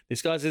like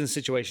this guy's in a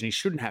situation he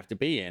shouldn't have to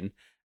be in,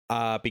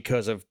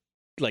 because of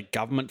like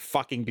government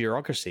fucking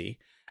bureaucracy,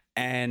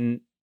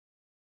 and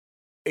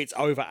it's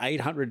over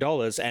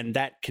 $800, and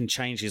that can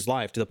change his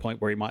life to the point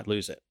where he might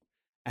lose it.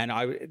 And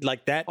I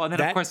like that. Well, and then,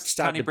 of that course,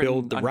 started Tony to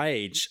build Britton the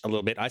rage a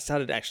little bit. I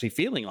started actually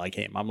feeling like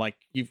him. I'm like,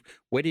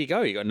 where do you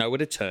go? You got nowhere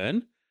to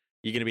turn.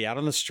 You're going to be out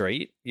on the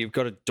street. You've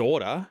got a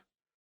daughter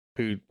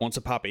who wants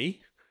a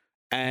puppy,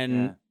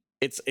 and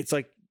it's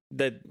like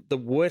the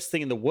worst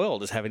thing in the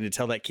world is having to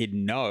tell that kid,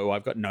 no,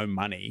 I've got no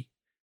money.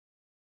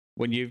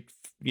 When you've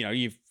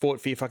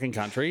fought for your fucking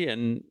country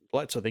and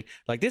that sort of thing.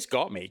 Like this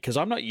got me because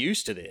I'm not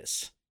used to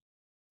this.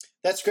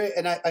 That's great.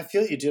 And I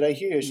feel you, dude. I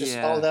hear you. It's just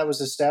all that was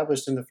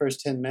established in the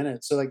first 10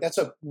 minutes. So like, that's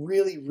a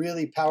really,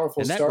 really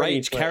powerful and that starting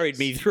rage place. carried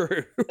me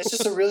through. It's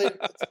just a really,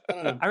 I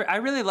don't know. I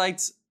really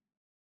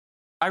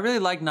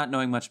liked not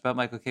knowing much about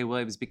Michael K.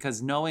 Williams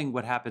because knowing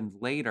what happened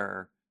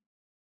later,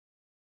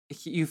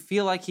 you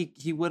feel like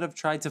he would have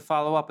tried to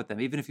follow up with them.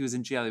 Even if he was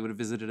in jail, he would have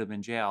visited him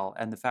in jail.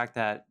 And the fact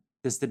that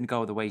this didn't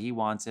go the way he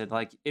wanted,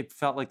 like it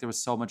felt like there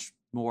was so much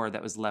more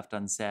that was left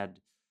unsaid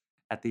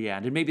at the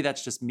end. And maybe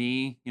that's just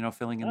me,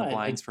 filling in the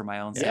blanks for my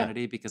own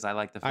sanity because I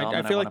like the film.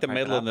 I feel like the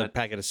medal and the but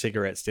packet of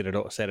cigarettes said it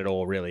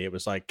all, really. It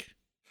was like...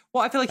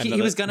 Well, I feel like he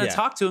was going to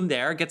talk to him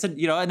there,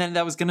 and then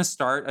that was going to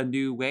start a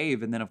new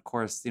wave. And then, of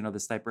course, the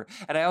sniper.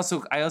 And I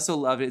also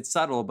love it. It's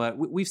subtle, but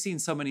we've seen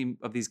so many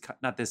of these,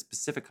 not this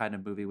specific kind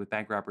of movie with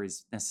bank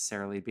robberies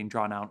necessarily being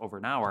drawn out over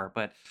an hour,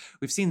 but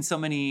we've seen so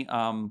many,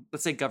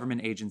 let's say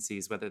government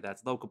agencies, whether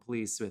that's local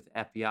police, with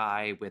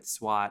FBI, with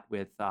SWAT,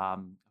 with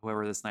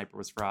whoever the sniper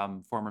was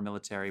from, former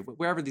military,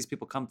 wherever these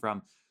people come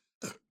from,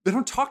 they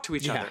don't talk to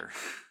each other.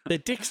 They're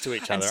dicks to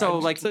each other. And so,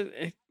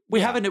 we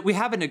have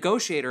a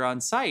negotiator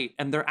on site,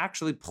 and they're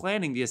actually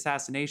planning the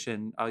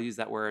assassination. I'll use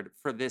that word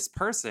for this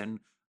person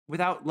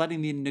without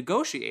letting the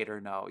negotiator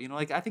know.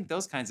 I think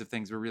those kinds of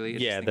things were really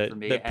interesting for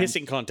me. The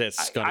pissing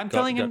contests ground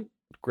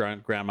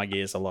my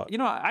gears a lot.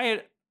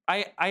 I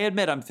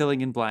admit I'm filling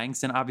in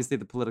blanks, and obviously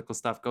the political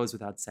stuff goes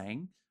without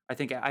saying. I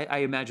think I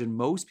imagine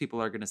most people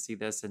are going to see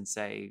this and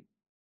say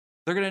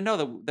they're going to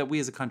know that we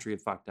as a country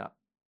have fucked up,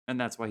 and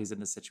that's why he's in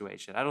this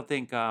situation. I don't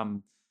think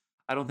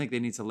they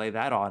need to lay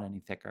that on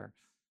any thicker.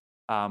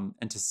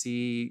 And to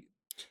see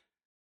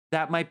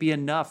that might be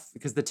enough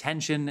because the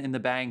tension in the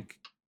bank,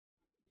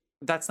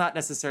 that's not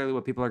necessarily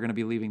what people are going to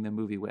be leaving the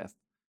movie with.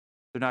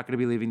 They're not going to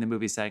be leaving the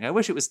movie saying, I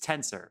wish it was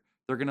tenser.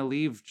 They're going to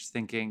leave just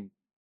thinking,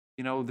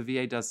 the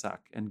VA does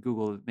suck. And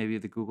Google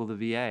the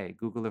VA,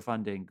 Google the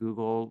funding,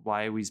 Google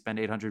why we spend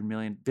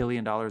 $800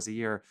 billion a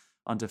year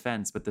on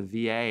defense. But the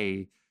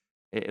VA,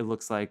 it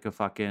looks like a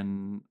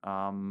fucking,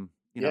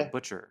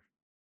 butcher.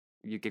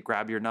 You could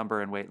grab your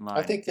number and wait in line.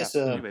 I think this,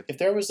 anyway. If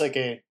there was like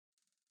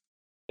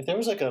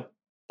a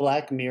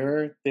Black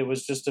Mirror that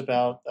was just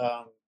about,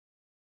 how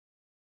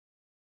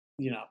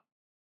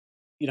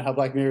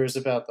Black Mirror is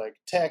about like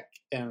tech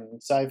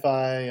and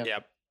sci-fi. And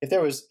if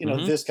there was,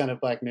 this kind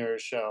of Black Mirror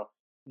show,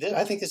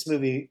 I think this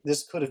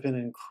could have been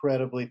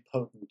incredibly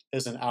potent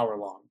as an hour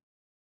long,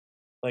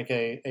 like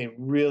a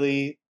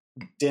really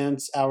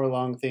dense hour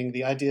long thing.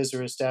 The ideas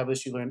are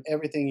established. You learn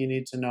everything you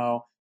need to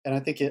know. And I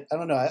think I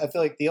don't know. I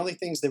feel like the only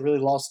things that really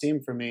lost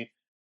steam for me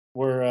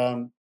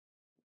were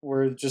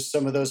just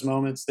some of those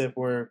moments that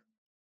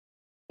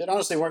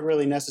honestly weren't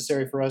really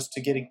necessary for us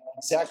to get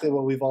exactly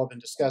what we've all been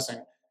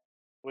discussing,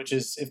 which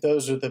is if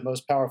those are the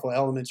most powerful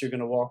elements you're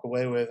going to walk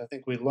away with. I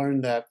think we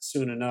learned that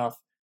soon enough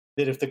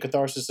that if the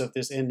catharsis of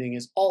this ending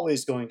is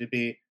always going to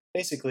be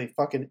basically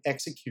fucking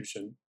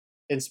execution,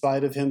 in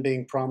spite of him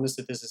being promised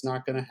that this is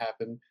not going to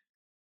happen.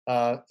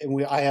 I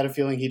had a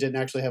feeling he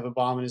didn't actually have a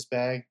bomb in his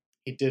bag.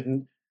 He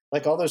didn't.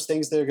 Like all those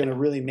things that are going to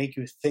really make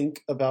you think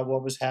about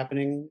what was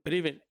happening. But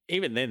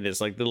even then, there's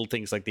like little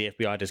things like the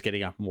FBI just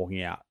getting up and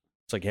walking out.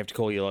 It's like you have to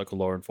call your local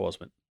law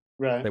enforcement.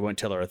 Right. They won't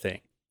tell her a thing.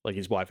 Like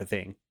his wife a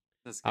thing.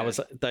 I was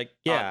like,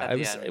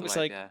 it was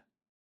like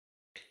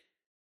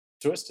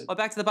twisted. Well,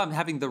 back to the bomb,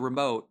 having the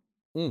remote.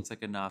 It's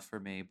like enough for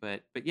me,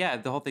 but yeah,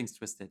 the whole thing's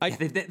twisted. The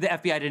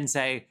FBI didn't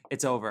say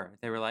it's over.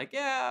 They were like,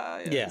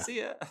 yeah. See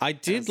ya. I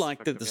did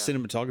like that the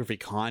cinematography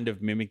kind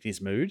of mimicked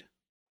his mood.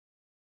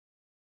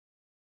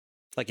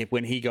 Like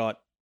when he got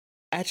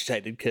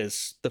agitated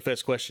because the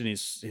first question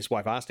his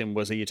wife asked him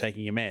was, "Are you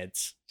taking your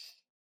meds?"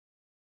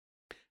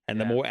 And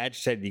the more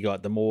agitated he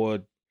got, the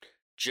more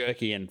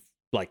jerky and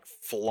like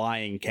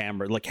flying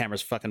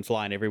cameras fucking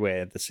flying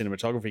everywhere. The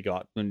cinematography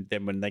got, and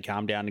then when they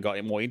calmed down and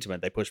got more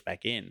intimate, they pushed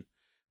back in.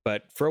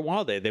 But for a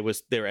while there were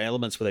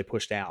elements where they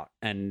pushed out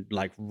and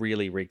like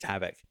really wreaked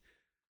havoc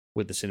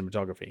with the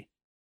cinematography.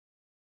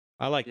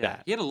 I like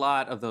that. He had a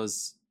lot of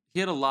those. he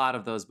had a lot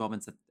of those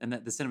moments, and the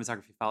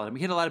cinematography followed him.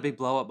 He had a lot of big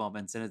blow up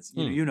moments, and it's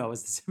you know,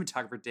 as the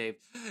cinematographer Dave,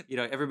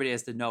 everybody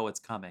has to know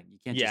what's coming. You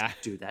can't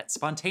just do that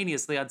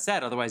spontaneously on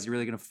set, otherwise you're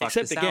really going to fuck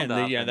the sound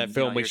up. That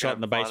film we shot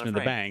in the basement of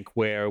the bank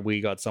where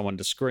we got someone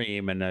to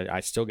scream, and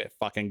I still get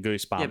fucking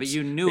goosebumps. Yeah, but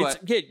you knew it.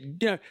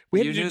 Yeah, we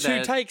had to do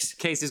 2 takes.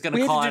 Casey's going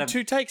to call it.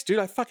 2 takes, dude.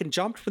 I fucking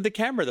jumped with the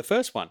camera the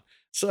first one.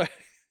 So.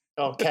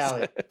 Oh,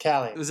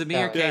 Callie. Was it me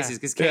or Casey's?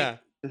 Because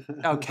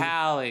Oh,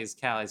 Callie's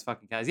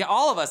fucking Callie's. Yeah,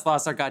 all of us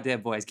lost our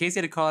goddamn voice. Casey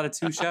had to call it at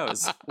 2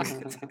 shows.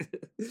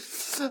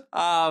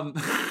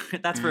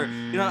 That's for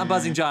I'm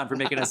buzzing John for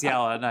making us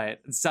yell at night,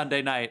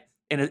 Sunday night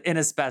in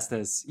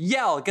asbestos.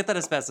 Yell, get that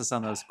asbestos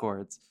on those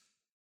cords.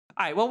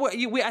 All right. Well,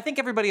 I think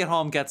everybody at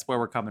home gets where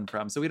we're coming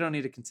from, so we don't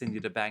need to continue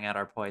to bang out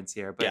our points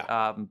here. But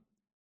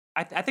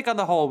I think on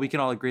the whole, we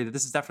can all agree that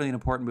this is definitely an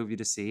important movie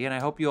to see, and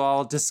I hope you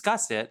all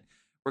discuss it,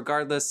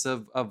 regardless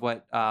of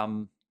what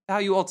how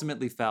you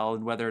ultimately fell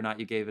and whether or not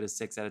you gave it a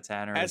 6 out of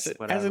 10 or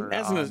whatever on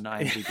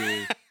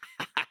IMDb.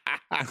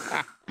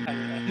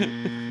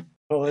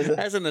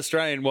 As an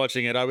Australian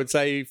watching it, I would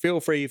say feel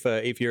free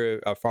if you're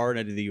a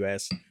foreigner to the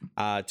US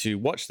to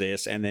watch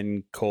this and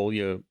then call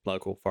your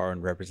local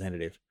foreign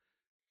representative.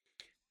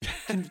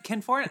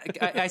 Can foreign?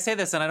 I say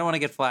this and I don't want to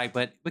get flagged,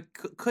 but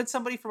could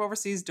somebody from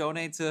overseas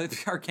donate to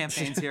our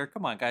campaigns here?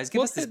 Come on, guys,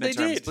 give us these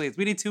midterms, please.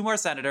 We need 2 more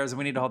senators and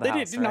we need to hold the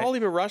house. Didn't all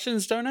even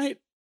Russians donate?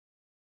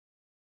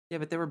 Yeah,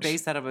 but they were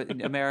based out of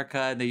America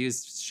and they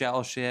used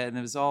shell shit, and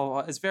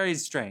it's very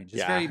strange.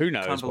 It's very who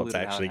knows what's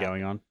actually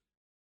going on?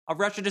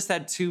 Russia just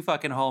had 2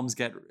 fucking homes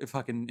get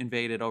fucking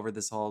invaded over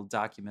this whole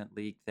document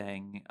leak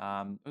thing.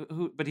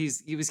 But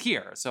he was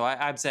here, so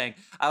I'm saying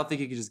I don't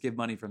think you could just give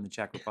money from the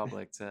Czech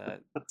Republic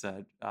to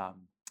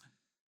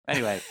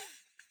anyway.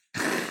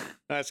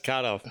 That's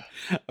cut off.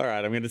 All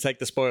right, I'm going to take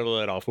the spoiler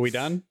alert off. Are we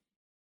done?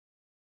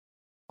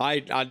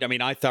 I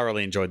mean, I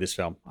thoroughly enjoyed this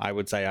film. I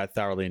would say I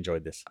thoroughly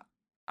enjoyed this.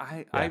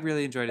 I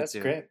really enjoyed it too.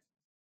 That's great.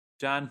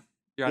 John,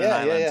 you're on an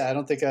island. Yeah. I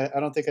don't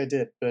think I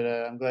did, but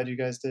I'm glad you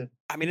guys did.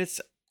 I mean,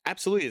 it's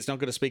not going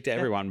to speak to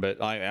everyone,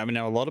 but I mean,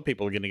 a lot of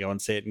people are going to go and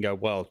see it and go,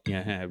 well,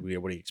 yeah,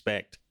 what do you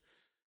expect?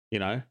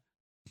 But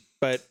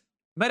it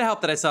might have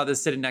helped that I saw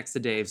this sitting next to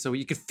Dave, so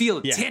you could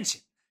feel the tension.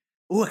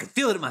 Oh, I could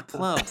feel it in my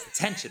plums. The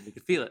tension, we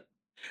could feel it.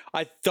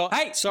 I thought.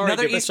 Hey, sorry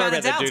about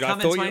that, dude. I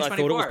thought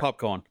it was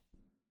popcorn.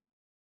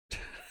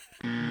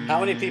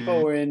 How many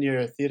people were in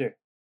your theater?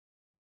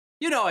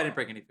 I didn't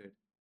bring any food.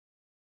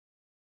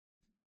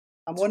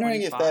 I'm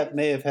wondering if that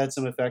may have had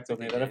some effect on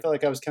me, but I felt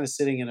like I was kind of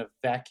sitting in a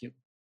vacuum.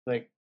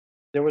 Like,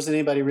 there wasn't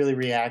anybody really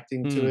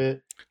reacting to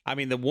it. I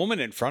mean, the woman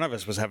in front of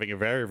us was having a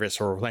very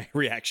visceral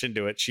reaction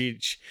to it. She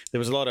there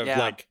was a lot of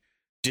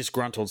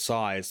disgruntled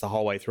sighs the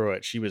whole way through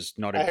it. She was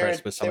not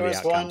impressed with some of the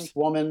outcomes. There was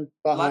one woman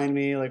behind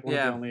me, like one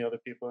of the only other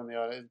people in the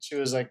audience. She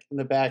was like in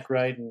the back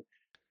right, and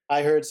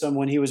I heard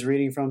when he was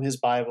reading from his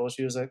Bible,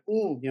 she was like,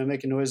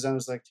 making noises. I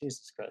was like,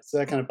 Jesus Christ. So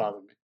that kind of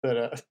bothered me.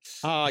 But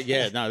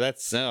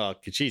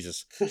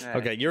Jesus.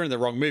 Okay, you're in the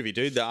wrong movie,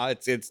 dude.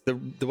 It's the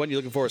one you're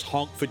looking for is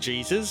Honk for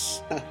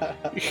Jesus.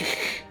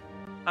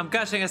 I'm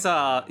gushing us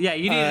all. Yeah,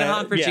 you needed a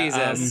honk for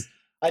Jesus.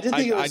 I did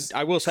think it was.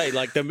 I will say,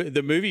 like the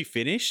movie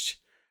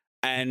finished,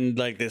 and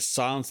like there's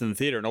silence in the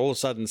theater, and all of a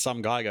sudden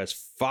some guy goes,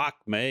 "Fuck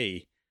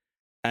me,"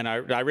 and I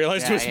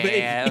realized it was me.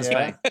 Yeah, that was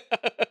funny.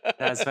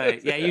 That's funny.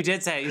 Yeah, you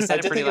did say it. You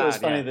said it pretty loud. I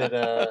did think it was funny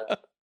that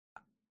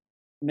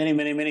many,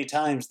 many, many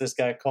times this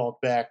guy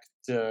called back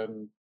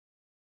to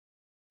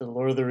the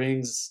Lord of the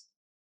Rings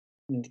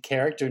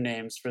character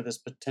names for this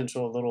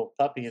potential little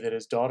puppy that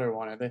his daughter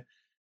wanted.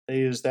 They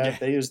used that. Yeah.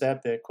 They used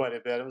that bit quite a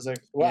bit. It was like,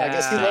 wow, I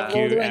guess he loved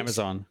Lord of the Rings.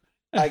 Amazon.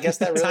 I guess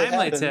that really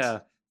timely happened. Too.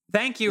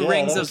 Thank you,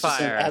 Rings of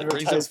Fire.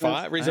 Rings of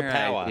Fire. Rings of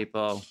Power. Right,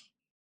 people.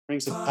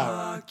 Rings of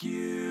Power. Fuck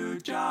you,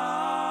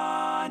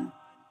 John.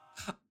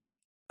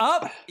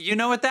 Oh, you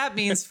know what that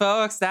means,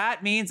 folks.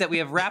 That means that we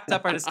have wrapped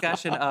up our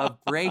discussion of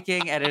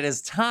Breaking, and it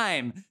is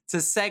time to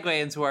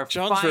segue into our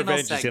John's final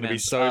revenge segment is going to be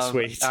so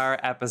sweet. Our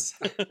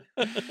episode.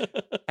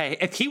 Hey,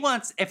 if he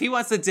wants to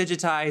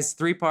digitize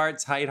 3-part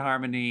tight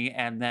harmony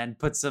and then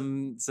put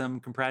some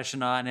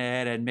compression on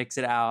it and mix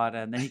it out,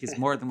 and then he's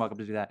more than welcome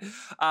to do that.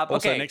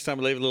 Also, next time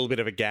we leave a little bit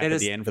of a gap at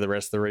the end for the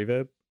rest of the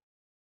reverb.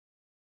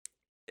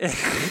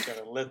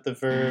 Gotta let the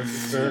verb.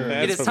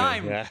 It is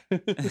time. Yeah.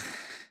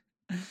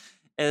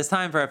 It is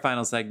time for our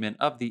final segment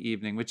of the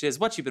evening, which is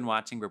What You've Been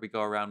Watching, where we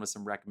go around with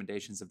some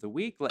recommendations of the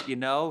week. Let you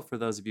know, for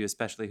those of you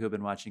especially who have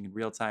been watching in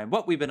real time,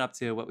 what we've been up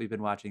to, what we've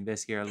been watching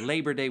this year,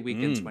 Labor Day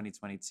weekend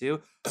 2022.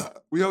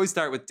 We always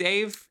start with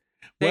Dave.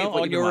 Well,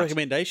 on your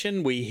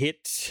recommendation, we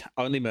hit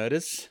Only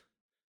Murders.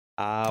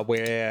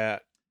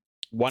 We're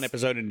one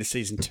episode into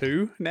season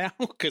 2 now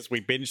because we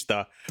binged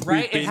the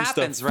it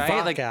happens, right?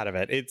 Fuck out of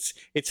it.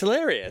 It's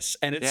hilarious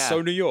and it's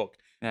so New York.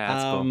 Yeah,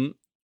 that's cool.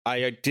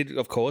 I did,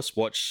 of course,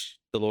 watch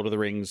The Lord of the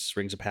Rings,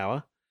 Rings of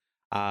Power.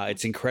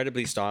 It's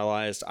incredibly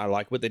stylized. I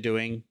like what they're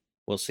doing.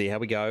 We'll see how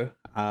we go.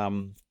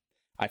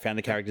 I found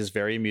the characters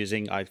very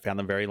amusing. I found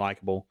them very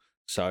likable.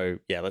 So,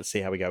 yeah, let's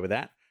see how we go with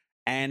that.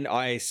 And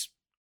I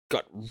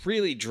got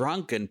really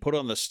drunk and put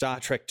on the Star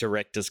Trek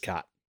director's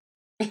cut.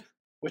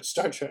 Which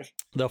Star Trek?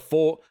 The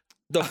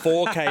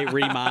 4K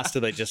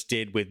remaster they just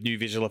did with new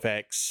visual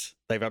effects.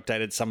 They've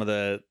updated some of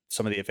the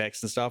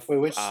effects and stuff. Wait,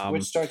 which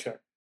Star Trek?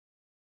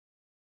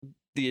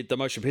 The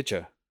motion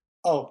picture.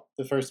 Oh,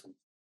 the first one.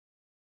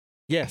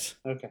 Yes.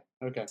 Okay.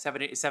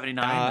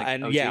 79.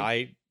 And OG?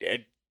 yeah,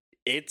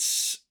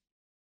 it's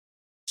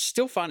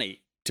still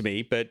funny to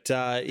me, but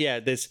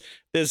there's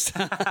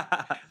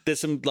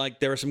some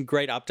there are some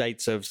great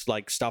updates of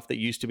like stuff that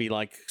used to be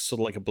like sort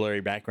of like a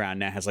blurry background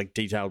now has like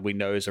detailed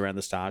windows around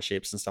the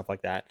starships and stuff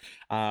like that.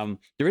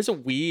 There is a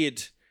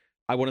weird,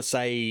 I want to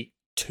say,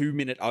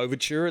 2-minute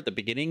overture at the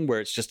beginning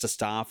where it's just a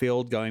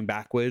starfield going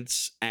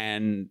backwards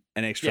and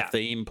an extra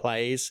theme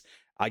plays.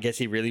 I guess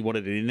he really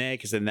wanted it in there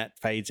because then that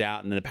fades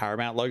out and then the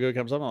Paramount logo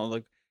comes up. I'm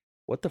like,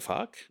 what the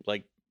fuck?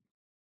 Like,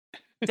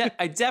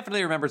 I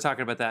definitely remember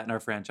talking about that in our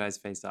franchise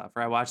Face Off,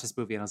 where I watched this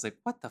movie and I was like,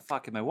 what the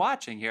fuck am I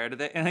watching here? And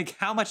like,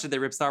 how much did they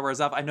rip Star Wars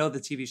off? I know the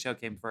TV show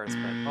came first,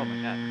 but oh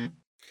my God.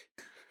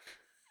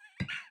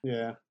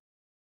 Yeah.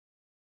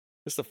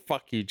 it's the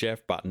fuck you,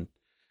 Jeff button.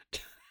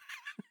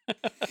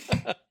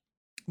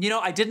 You know,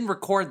 I didn't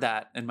record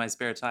that in my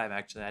spare time,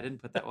 actually. I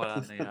didn't put that one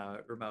on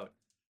the remote.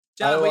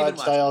 John, what have you been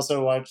watching? I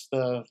also watched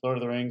the Lord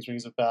of the Rings,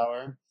 Rings of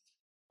Power.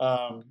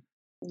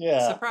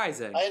 Yeah.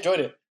 Surprising. I enjoyed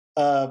it.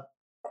 I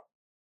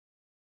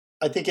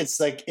think it's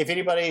like, if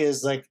anybody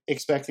is like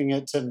expecting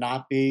it to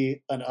not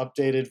be an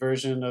updated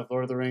version of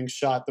Lord of the Rings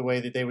shot the way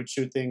that they would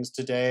shoot things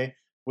today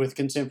with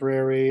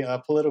contemporary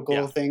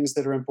political things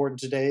that are important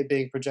today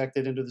being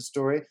projected into the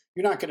story,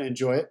 you're not going to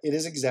enjoy it. It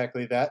is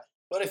exactly that.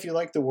 But if you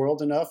like the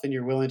world enough and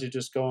you're willing to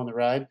just go on the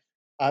ride,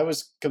 I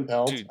was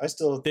compelled. Dude, I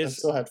still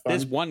had fun.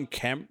 There's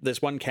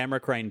one camera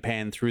crane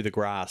pan through the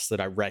grass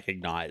that I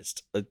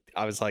recognized.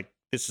 I was like,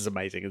 this is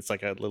amazing. It's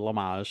like a little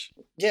homage.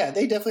 Yeah,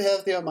 they definitely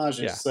have the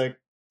homages. Yeah. Like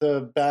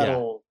the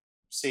battle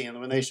scene,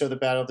 when they show the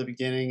battle at the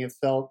beginning, it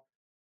felt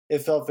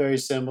very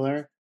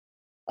similar.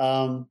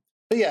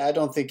 But yeah, I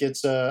don't think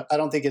it's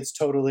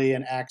totally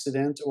an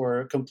accident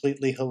or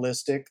completely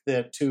holistic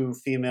that two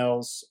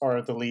females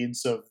are the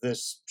leads of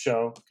this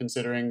show,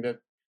 considering that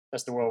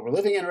that's the world we're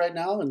living in right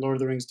now, and Lord of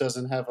the Rings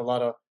doesn't have a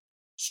lot of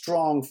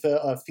strong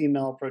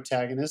female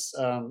protagonists.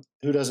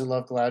 Who doesn't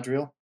love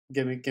Galadriel?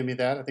 Give me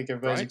that. I think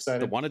everybody's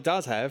excited. The one it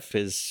does have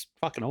is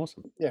fucking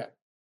awesome. Yeah,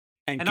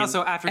 and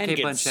also after Cate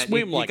Blanchett,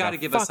 you got to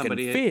give us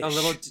somebody a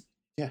little.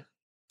 Yeah,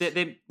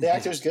 the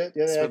actor's good.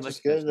 Yeah, the actor's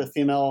good. The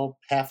female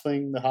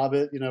halfling, the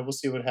Hobbit. We'll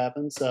see what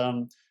happens.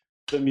 The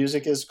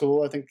music is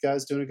cool. I think the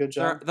guy's doing a good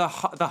job. The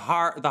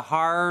Harfoot.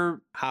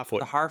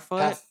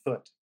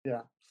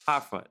 Yeah,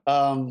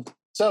 Harfoot.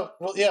 So,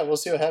 we'll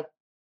see what happens.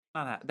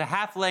 The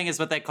halfling is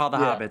what they call the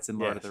hobbits in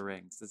Lord of the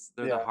Rings.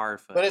 They're the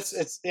Harfoot. But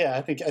it's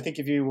I think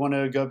if you want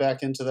to go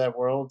back into that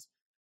world,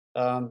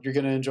 you're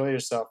going to enjoy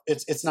yourself.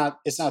 It's not.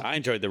 I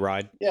enjoyed the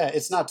ride. Yeah,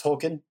 it's not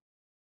Tolkien.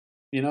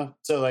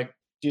 So like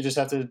you just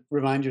have to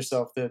remind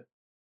yourself that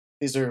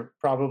these are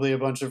probably a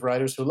bunch of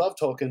writers who love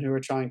Tolkien who are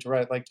trying to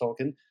write like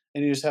Tolkien,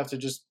 and you just have to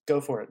just go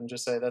for it and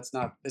just say it's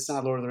not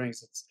Lord of the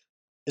Rings.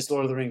 It's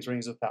Lord of the Rings,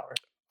 Rings of Power.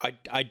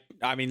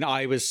 I mean,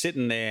 I was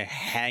sitting there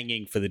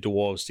hanging for the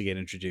dwarves to get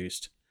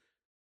introduced,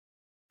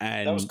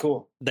 and that was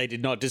cool. They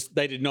did not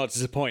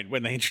disappoint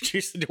when they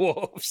introduced the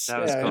dwarves. That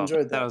was cool. I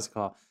enjoyed that. That was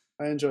cool.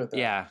 I enjoyed that.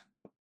 Yeah,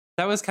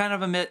 that was kind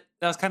of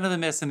the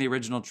miss in the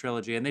original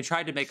trilogy, and they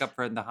tried to make up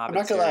for it in the Hobbit.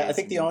 I'm not gonna lie. I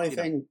think the only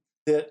thing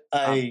that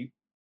I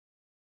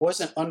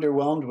wasn't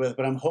underwhelmed with,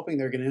 but I'm hoping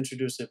they're going to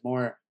introduce it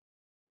more.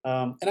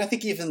 And I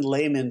think even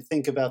laymen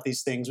think about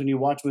these things when you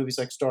watch movies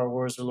like Star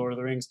Wars or Lord of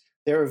the Rings.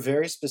 There are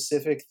very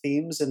specific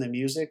themes in the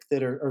music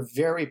that are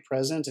very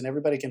present, and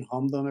everybody can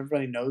hum them.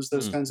 Everybody knows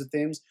those kinds of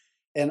themes.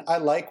 And I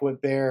like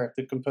what Bear,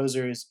 the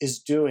composer,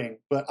 is doing,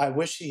 but I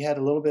wish he had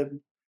a little bit.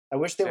 I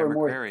wish there were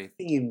more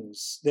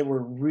themes that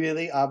were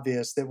really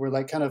obvious, that were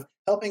like kind of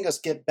helping us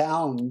get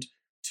bound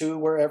to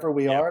wherever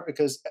we are.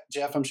 Because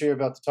Jeff, I'm sure you're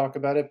about to talk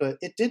about it, but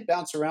it did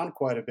bounce around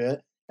quite a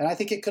bit, and I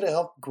think it could have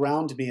helped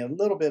ground me a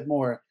little bit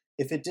more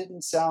if it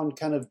didn't sound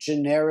kind of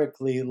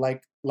generically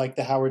like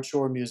the Howard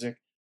Shore music,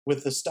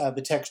 with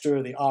the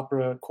texture, the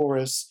opera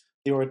chorus,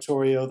 the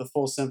oratorio, the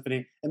full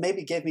symphony, and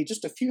maybe gave me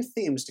just a few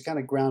themes to kind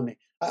of ground me.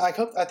 I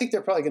think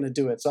they're probably going to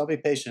do it, so I'll be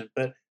patient.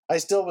 But I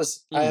still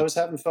was I was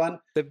having fun.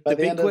 By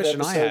the end of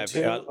episode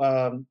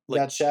 2,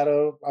 that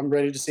shadow, I'm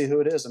ready to see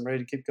who it is. I'm ready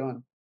to keep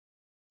going.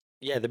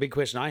 Yeah, the big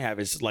question I have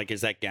is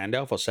that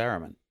Gandalf or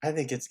Saruman? I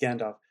think it's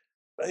Gandalf.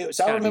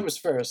 Saruman was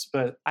first,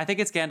 but I think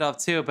it's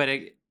Gandalf too. But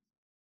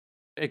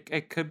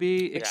it could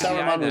be.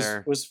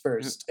 Saruman was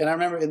first, and I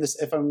remember in this,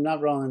 if I'm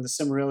not wrong, in the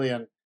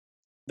Silmarillion,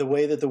 the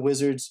way that the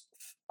wizards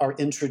are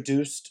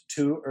introduced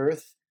to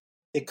Earth,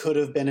 it could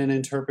have been an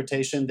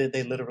interpretation that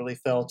they literally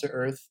fell to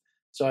Earth.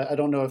 So I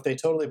don't know if they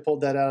totally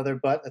pulled that out of their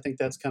butt. I think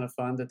that's kind of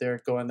fun that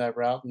they're going that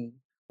route, and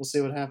we'll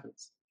see what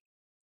happens.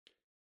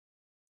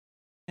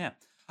 Yeah.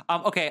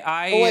 Okay.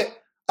 I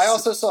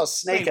also saw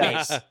Snake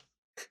Eyes.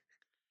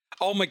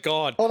 Oh my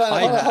God! Hold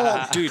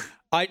on, dude.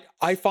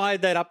 I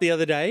fired that up the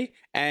other day,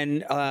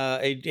 and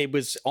it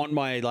was on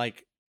my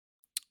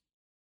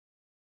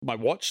my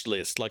watch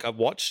list. Like, I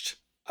watched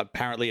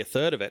apparently a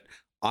third of it.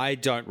 I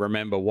don't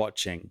remember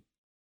watching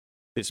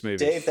this movie.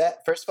 Dave,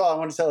 first of all, I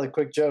want to tell a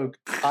quick joke.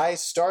 I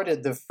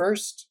started the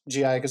first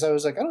GI because I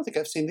was like, I don't think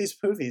I've seen these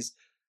movies.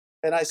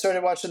 And I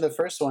started watching the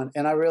first one,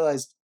 and I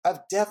realized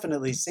I've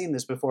definitely seen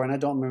this before, and I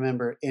don't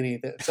remember any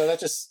of it. So that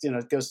just,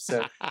 goes to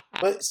say.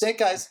 But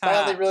Snake Eyes, my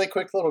only really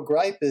quick little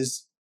gripe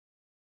is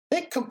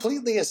they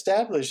completely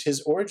established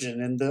his origin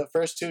in the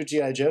first two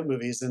G.I. Joe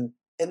movies. And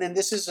then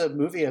this is a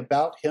movie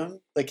about him.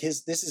 Like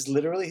this is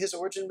literally his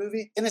origin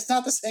movie. And it's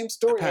not the same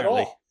story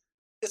Apparently. at all.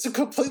 It's a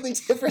completely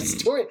different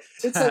story.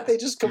 It's like they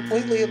just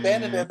completely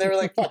abandoned it. And they were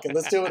like, fuck it,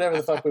 let's do whatever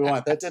the fuck we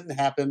want. That didn't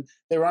happen.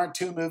 There aren't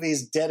two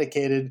movies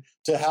dedicated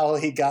to how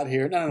he got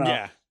here. No.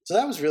 Yeah. So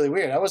that was really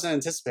weird. I wasn't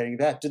anticipating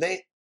that.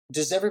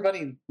 Does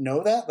everybody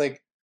know that?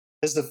 Like,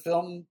 has the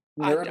film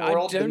nerd world I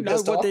don't been know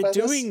pissed what off they're by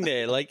doing this?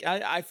 there. Like,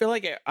 I feel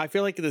like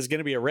there's going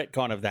to be a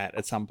retcon of that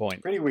at some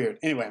point. Pretty weird.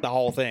 Anyway, The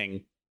whole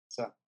thing.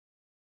 so All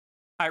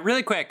right,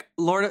 really quick.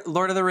 Lord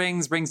of the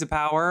Rings, Rings of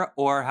Power,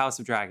 or House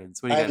of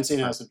Dragons? What do I you haven't guys seen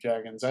prefer? House of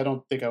Dragons. I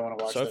don't think I want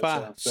to watch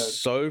that.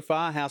 So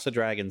far, House of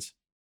Dragons.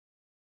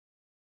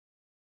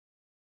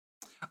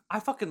 I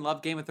fucking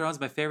love Game of Thrones.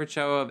 My favorite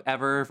show of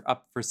ever,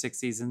 up for 6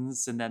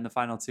 seasons, and then the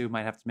final 2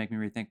 might have to make me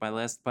rethink my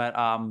list. But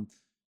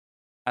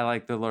I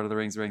like the Lord of the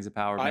Rings, Rings of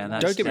Power. Man,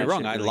 Don't get me that wrong,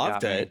 shit I really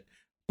loved got me. it.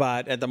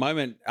 But at the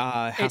moment,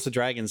 House of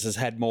Dragons has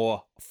had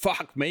more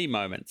fuck me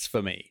moments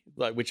for me,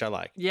 which I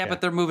like. Yeah,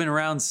 but they're moving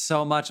around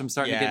so much. I'm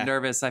starting to Yeah. get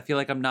nervous. I feel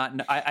like I'm not.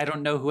 I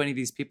don't know who any of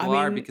these people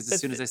are because as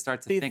soon as I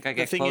start to think I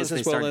get close,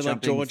 they start like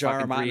jumping George R. R.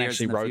 fucking 3 Martin years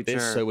actually in the wrote this,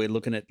 future. so we're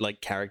looking at like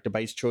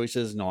character-based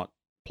choices, not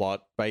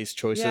plot-based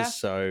choices. Yeah.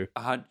 So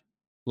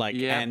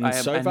Yeah, and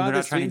so and far they're not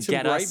there's trying been to some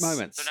get great us.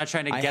 moments. They're not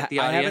trying to I get the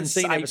I haven't audience.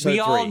 seen episode we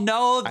all 3.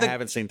 know I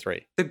haven't seen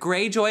 3. the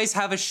Greyjoys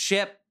have a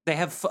ship. They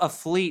have a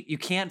fleet. You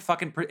can't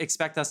fucking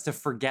expect us to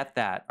forget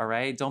that. All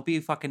right, don't be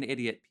a fucking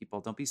idiot,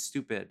 people. Don't be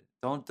stupid.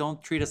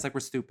 Don't treat us like we're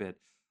stupid.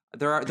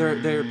 They're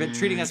been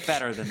treating us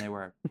better than they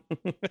were.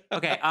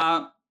 Okay.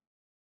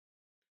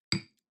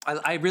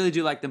 I really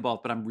do like them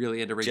both, but I'm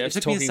really into Rings. Jeff's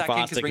It took me a talking second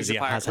faster because Rings because he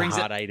of Fire. has a Rings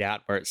hard of, 8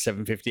 out where it's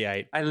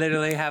 7:58. I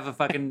literally have a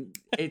fucking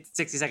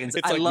 60 seconds.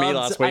 It's I like me loved,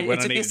 last week when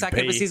it I took me a needed to second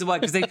for pee. season 1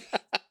 because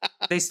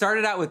they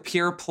started out with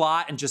pure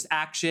plot and just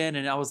action,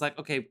 and I was like,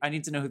 okay, I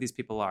need to know who these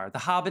people are. The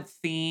Hobbit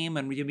theme,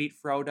 and when you meet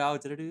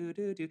Frodo,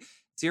 do.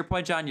 To your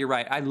point, John, you're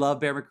right. I love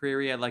Bear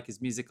McCreary. I like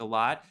his music a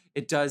lot.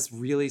 It does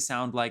really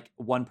sound like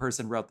one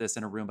person wrote this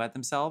in a room by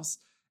themselves.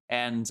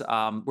 And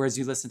whereas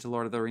you listen to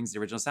Lord of the Rings, the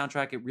original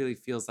soundtrack, it really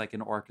feels like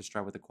an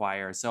orchestra with a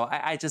choir. So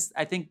I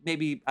think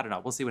maybe, I don't know,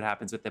 we'll see what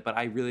happens with it. But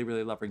I really,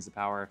 really love Rings of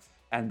Power.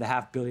 And the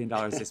 $500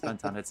 million they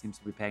spent on it seems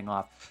to be paying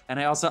off. And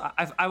I also,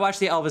 I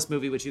watched the Elvis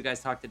movie, which you guys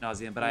talked ad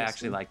nauseum, but I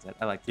actually liked it.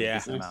 I liked it a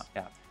decent amount.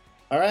 Yeah.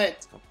 all right.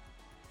 Cool.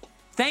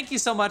 Thank you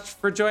so much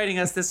for joining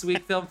us this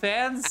week, film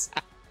fans.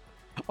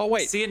 Oh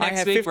wait, See you I next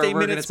have week where 15 we're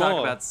going to minutes talk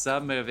more. about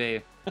some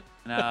movie.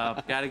 No,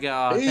 gotta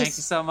go. Peace. Thank you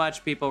so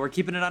much, people. We're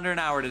keeping it under an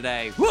hour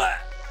today. What?